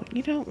said, well,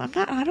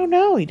 I don't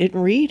know. He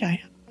didn't read. I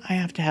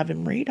have to have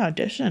him read,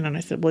 audition. And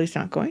I said, well, he's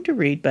not going to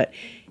read, but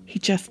he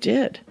just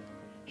did.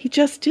 He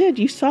just did.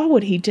 You saw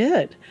what he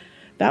did.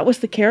 That was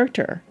the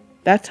character.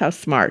 That's how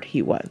smart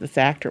he was, this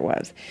actor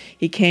was.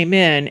 He came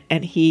in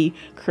and he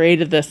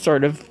created this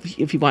sort of,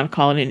 if you want to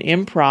call it an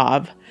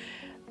improv,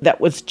 that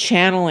was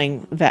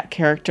channeling that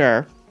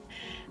character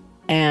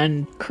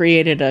and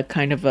created a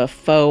kind of a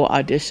faux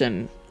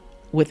audition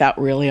without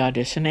really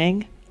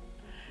auditioning.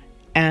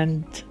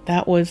 And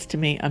that was, to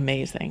me,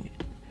 amazing.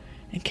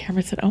 And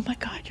Cameron said, "Oh my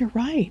God, you're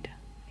right.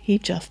 He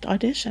just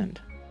auditioned."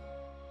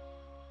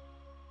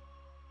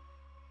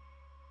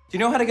 Do you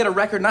know how to get a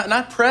record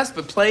not pressed,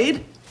 but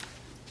played?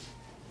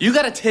 You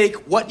gotta take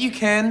what you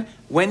can,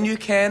 when you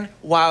can,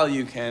 while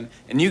you can,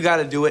 and you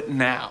gotta do it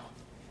now.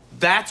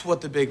 That's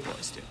what the big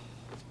boys do.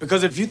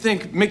 Because if you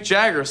think Mick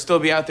Jagger will still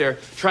be out there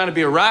trying to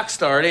be a rock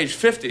star at age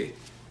 50,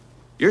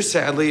 you're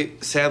sadly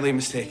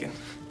mistaken.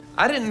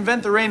 I didn't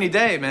invent the rainy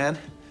day, man.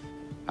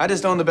 I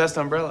just own the best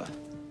umbrella.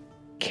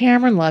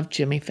 Cameron loved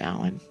Jimmy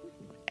Fallon,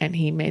 and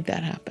he made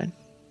that happen.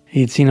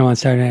 He'd seen him on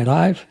Saturday Night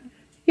Live?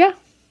 Yeah.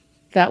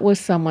 That was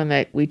someone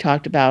that we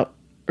talked about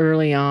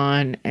early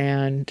on,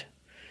 and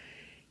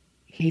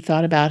he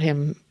thought about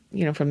him,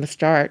 from the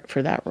start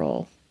for that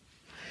role.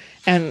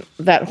 And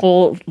that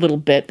whole little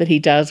bit that he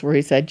does where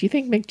he said, "Do you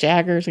think Mick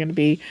Jagger is going to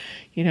be,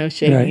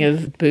 shaking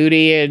his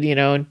booty?"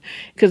 And,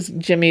 because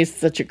Jimmy's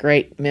such a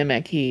great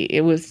mimic,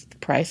 it was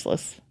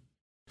priceless.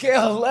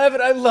 Gail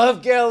Levin, I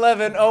love Gail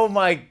Levin. Oh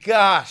my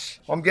gosh.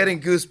 I'm getting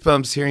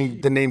goosebumps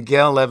hearing the name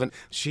Gail Levin.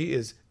 She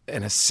is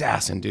an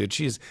assassin, dude.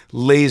 She is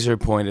laser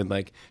pointed.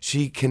 Like,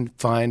 she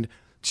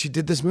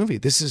did this movie.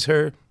 This is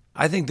her.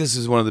 I think this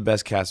is one of the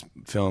best cast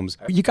films.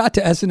 You got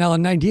to SNL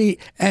in '98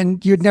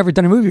 and you'd never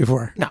done a movie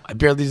before. No, I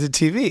barely did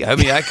TV. I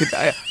mean,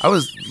 I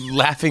was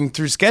laughing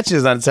through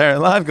sketches on Saturday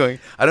Night Live going,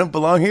 I don't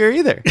belong here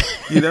either.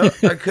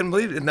 I couldn't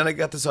believe it. And then I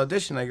got this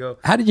audition. I go,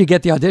 how did you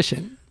get the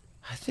audition?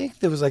 I think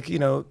there was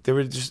they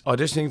were just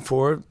auditioning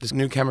for this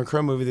new Cameron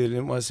Crowe movie. They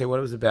didn't want to say what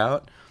it was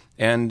about.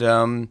 And,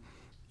 I'm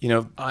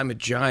a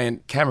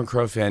giant Cameron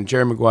Crowe fan.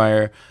 Jerry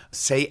Maguire,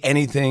 Say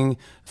Anything,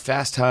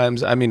 Fast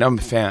Times. I mean, I'm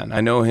a fan.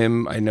 I know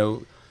him. I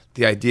know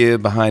the idea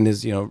behind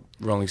his,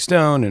 Rolling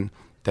Stone, and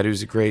that he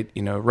was a great,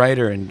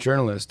 writer and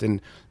journalist,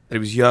 and that he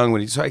was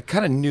young so I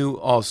kind of knew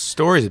all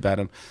stories about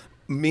him.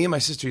 Me and my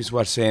sister used to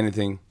watch Say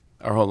Anything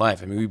our whole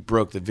life. I mean, we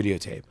broke the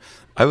videotape.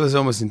 I was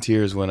almost in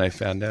tears when I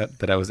found out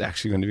that I was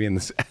actually going to be in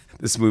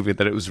this movie,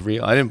 that it was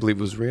real. I didn't believe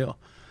it was real.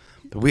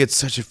 But we had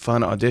such a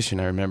fun audition.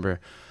 I remember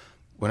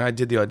when I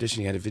did the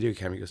audition, he had a video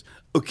camera. He goes,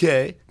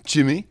 "Okay,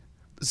 Jimmy,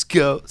 let's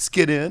go. Let's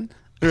get in.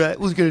 All right,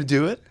 we're going to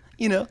do it.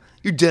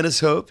 You're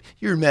Dennis Hope.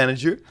 You're a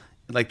manager."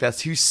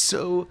 He's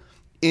so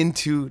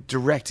into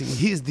directing.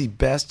 He is the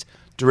best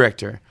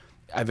director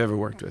I've ever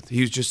worked with.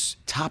 He was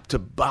just top to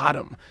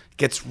bottom,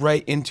 gets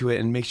right into it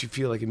and makes you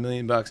feel like $1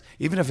 million.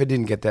 Even if I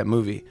didn't get that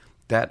movie,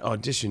 that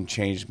audition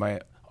changed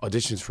my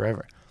auditions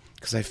forever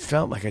because I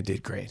felt like I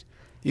did great.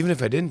 Even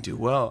if I didn't do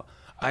well,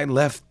 I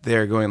left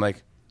there going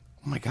like,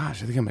 "Oh my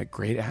gosh, I think I'm a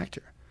great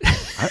actor.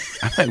 I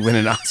might win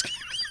an Oscar."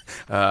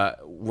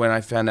 When I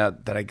found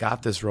out that I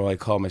got this role, I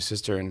called my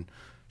sister and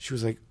she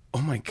was like,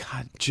 "Oh my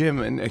God, Jim."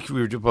 And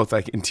we were both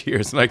in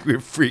tears and we were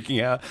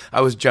freaking out.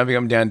 I was jumping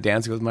up and down,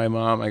 dancing with my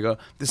mom. I go,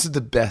 "This is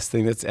the best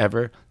thing that's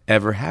ever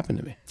happened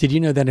to me." Did you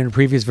know that in a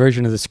previous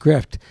version of the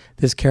script,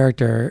 this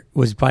character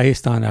was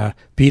based on a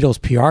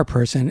Beatles PR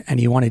person and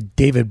he wanted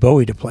David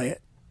Bowie to play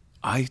it?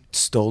 I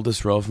stole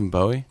this role from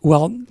Bowie?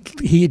 Well,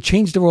 he had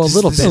changed the role a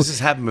little bit. This has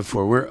happened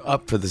before. We're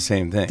up for the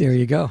same thing. There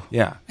you go.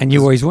 Yeah. And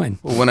you always win.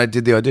 Well, when I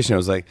did the audition, I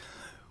was like,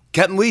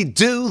 "Can we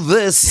do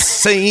this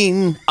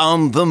scene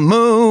on the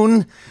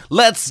moon?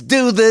 Let's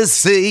do this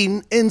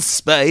scene in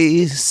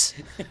space."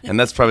 And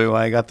that's probably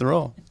why I got the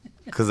role,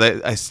 because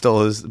I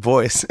stole his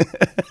voice.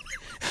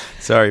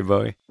 Sorry,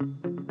 Bowie.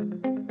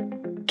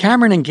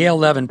 Cameron and Gail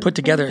Levin put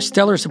together a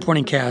stellar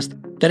supporting cast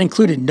that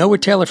included Noah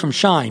Taylor from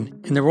Shine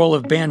in the role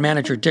of band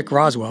manager Dick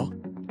Roswell,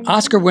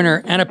 Oscar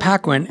winner Anna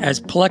Paquin as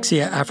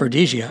Plexia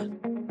Aphrodisia,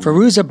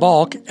 Fairuza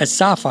Balk as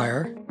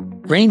Sapphire,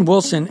 Rainn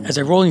Wilson as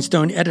a Rolling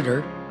Stone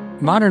editor,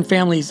 Modern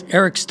Family's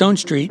Eric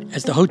Stonestreet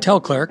as the hotel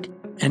clerk,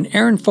 and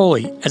Aaron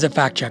Foley as a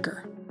fact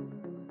checker.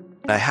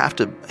 I have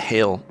to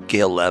hail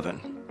Gail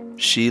Levin.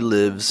 She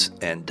lives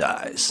and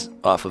dies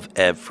off of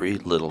every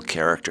little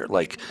character.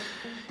 Like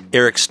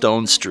Eric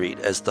Stonestreet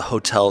as the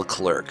hotel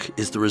clerk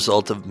is the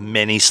result of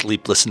many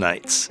sleepless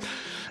nights.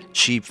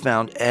 She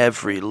found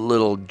every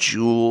little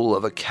jewel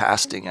of a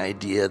casting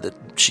idea that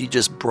she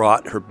just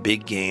brought her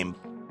big game.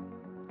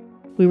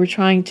 We were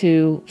trying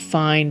to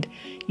find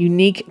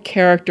unique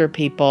character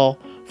people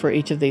for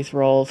each of these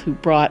roles who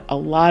brought a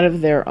lot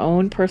of their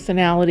own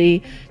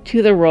personality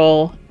to the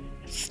role,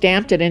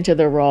 stamped it into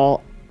the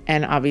role,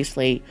 and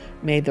obviously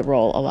made the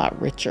role a lot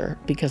richer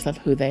because of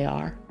who they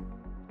are.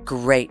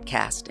 Great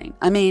casting.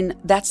 I mean,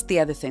 that's the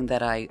other thing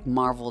that I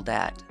marveled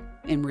at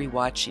in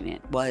rewatching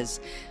it, was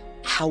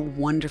how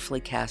wonderfully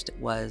cast it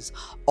was.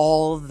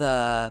 All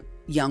the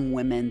young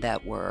women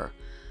that were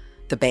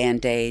the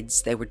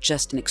Band-Aids, they were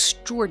just an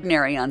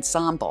extraordinary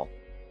ensemble.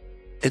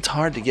 It's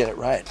hard to get it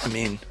right. I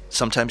mean,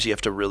 sometimes you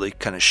have to really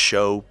kind of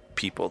show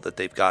people that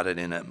they've got it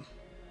in them.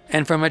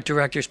 And from a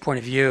director's point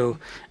of view,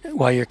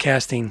 while you're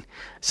casting,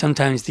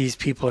 sometimes these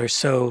people are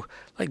so,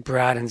 like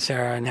Brad and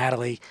Sarah and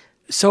Natalie,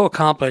 so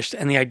accomplished,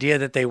 and the idea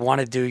that they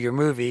want to do your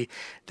movie,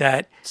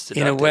 that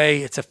in a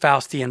way it's a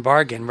Faustian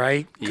bargain,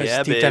 right?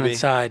 Yeah, deep baby. down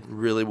inside.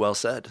 Really well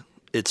said.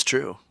 It's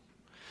true.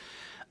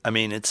 I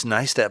mean, it's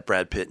nice to have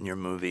Brad Pitt in your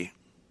movie,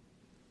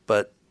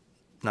 but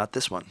not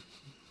this one.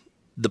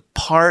 The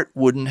part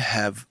wouldn't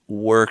have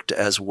worked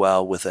as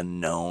well with a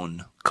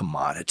known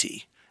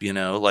commodity. You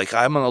know, like,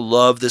 I'm going to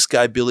love this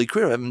guy, Billy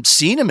Crudup. I haven't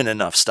seen him in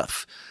enough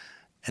stuff.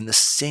 And the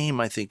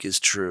same, I think, is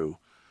true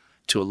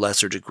to a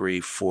lesser degree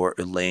for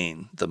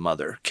Elaine, the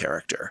mother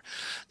character.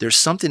 There's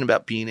something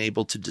about being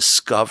able to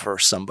discover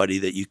somebody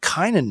that you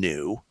kind of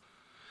knew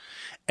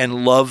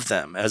and love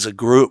them as a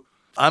group.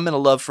 I'm going to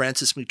love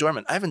Frances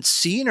McDormand. I haven't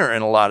seen her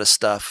in a lot of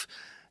stuff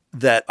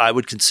that I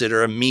would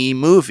consider a me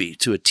movie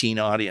to a teen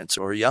audience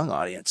or a young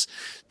audience.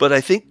 But I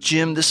think,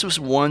 Jim, this was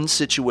one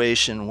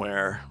situation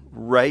where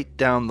right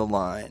down the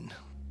line,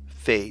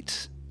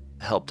 fate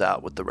helped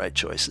out with the right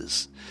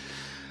choices.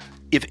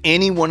 If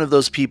any one of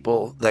those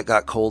people that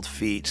got cold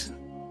feet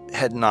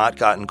had not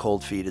gotten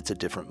cold feet, it's a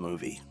different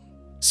movie.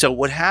 So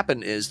what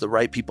happened is the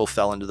right people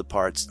fell into the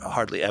parts.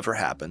 Hardly ever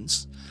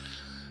happens.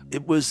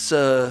 It was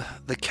the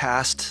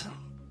cast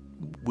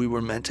we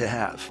were meant to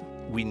have.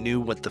 We knew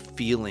what the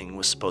feeling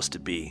was supposed to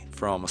be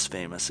for Almost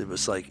Famous. It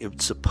was like,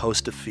 it's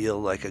supposed to feel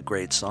like a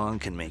great song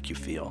can make you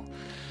feel.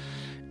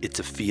 It's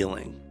a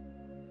feeling.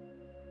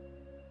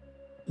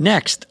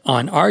 Next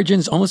on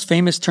Origins Almost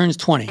Famous Turns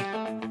 20,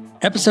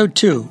 Episode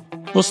 2,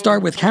 we'll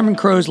start with Cameron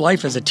Crowe's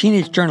life as a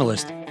teenage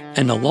journalist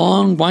and the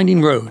long,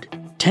 winding road,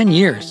 10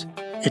 years,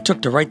 it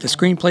took to write the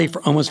screenplay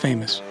for Almost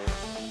Famous.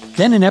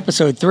 Then in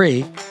Episode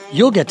 3,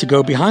 you'll get to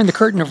go behind the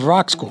curtain of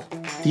Rock School,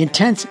 the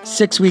intense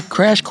 6-week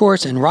crash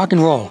course in rock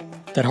and roll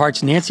that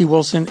Heart's Nancy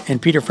Wilson and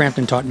Peter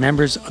Frampton taught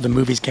members of the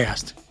movie's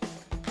cast.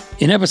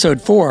 In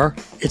Episode 4,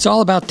 it's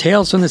all about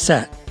tales from the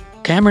set.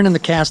 Cameron and the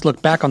cast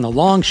look back on the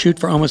long shoot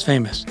for Almost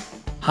Famous,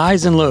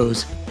 highs and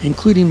lows,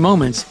 including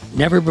moments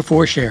never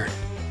before shared.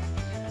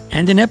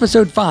 And in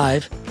Episode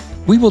 5,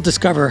 we will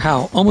discover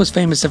how Almost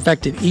Famous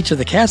affected each of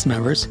the cast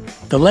members,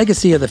 the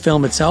legacy of the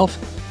film itself,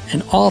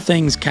 and all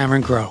things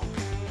Cameron Crowe.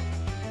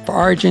 For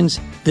Origins,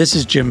 this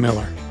is Jim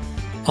Miller.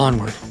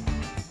 Onward.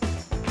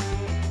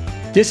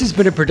 This has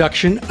been a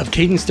production of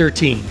Cadence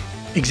 13,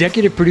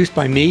 executive produced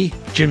by me,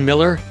 Jim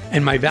Miller,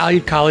 and my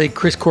valued colleague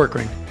Chris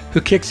Corcoran, who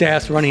kicks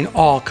ass running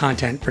all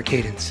content for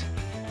Cadence.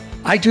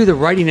 I do the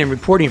writing and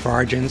reporting for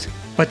Origins,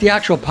 but the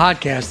actual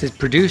podcast is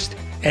produced,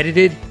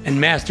 edited, and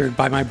mastered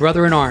by my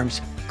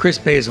brother-in-arms, Chris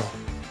Basil,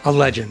 a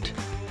legend.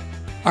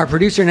 Our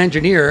producer and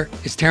engineer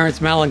is Terrence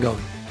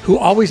Malangone, who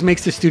always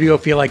makes the studio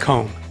feel like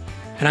home.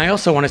 And I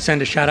also want to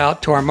send a shout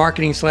out to our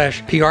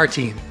marketing/PR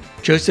team,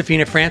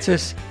 Josephina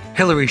Francis,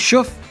 Hillary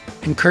Schuff,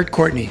 and Kurt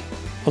Courtney,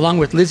 along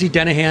with Lizzie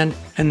Denahan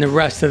and the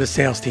rest of the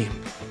sales team.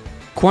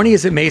 Corny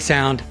as it may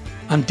sound,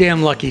 I'm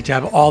damn lucky to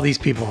have all these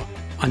people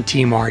on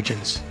Team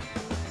Origins.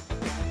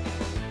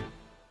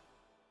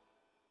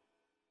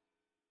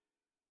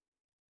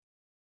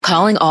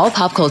 Calling all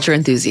pop culture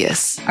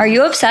enthusiasts. Are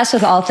you obsessed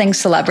with all things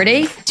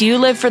celebrity? Do you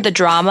live for the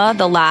drama,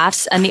 the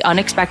laughs, and the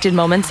unexpected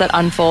moments that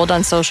unfold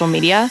on social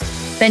media?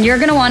 Then you're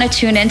going to want to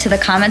tune in to the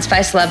Comments by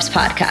Celebs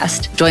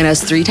podcast. Join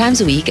us 3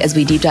 times a week as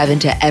we deep dive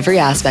into every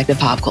aspect of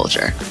pop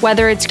culture.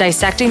 Whether it's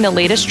dissecting the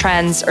latest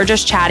trends or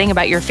just chatting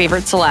about your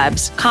favorite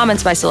celebs,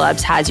 Comments by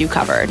Celebs has you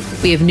covered.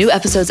 We have new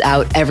episodes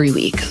out every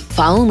week.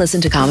 Follow and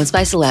listen to Comments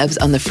by Celebs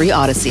on the free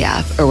Odyssey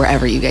app or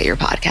wherever you get your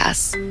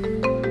podcasts.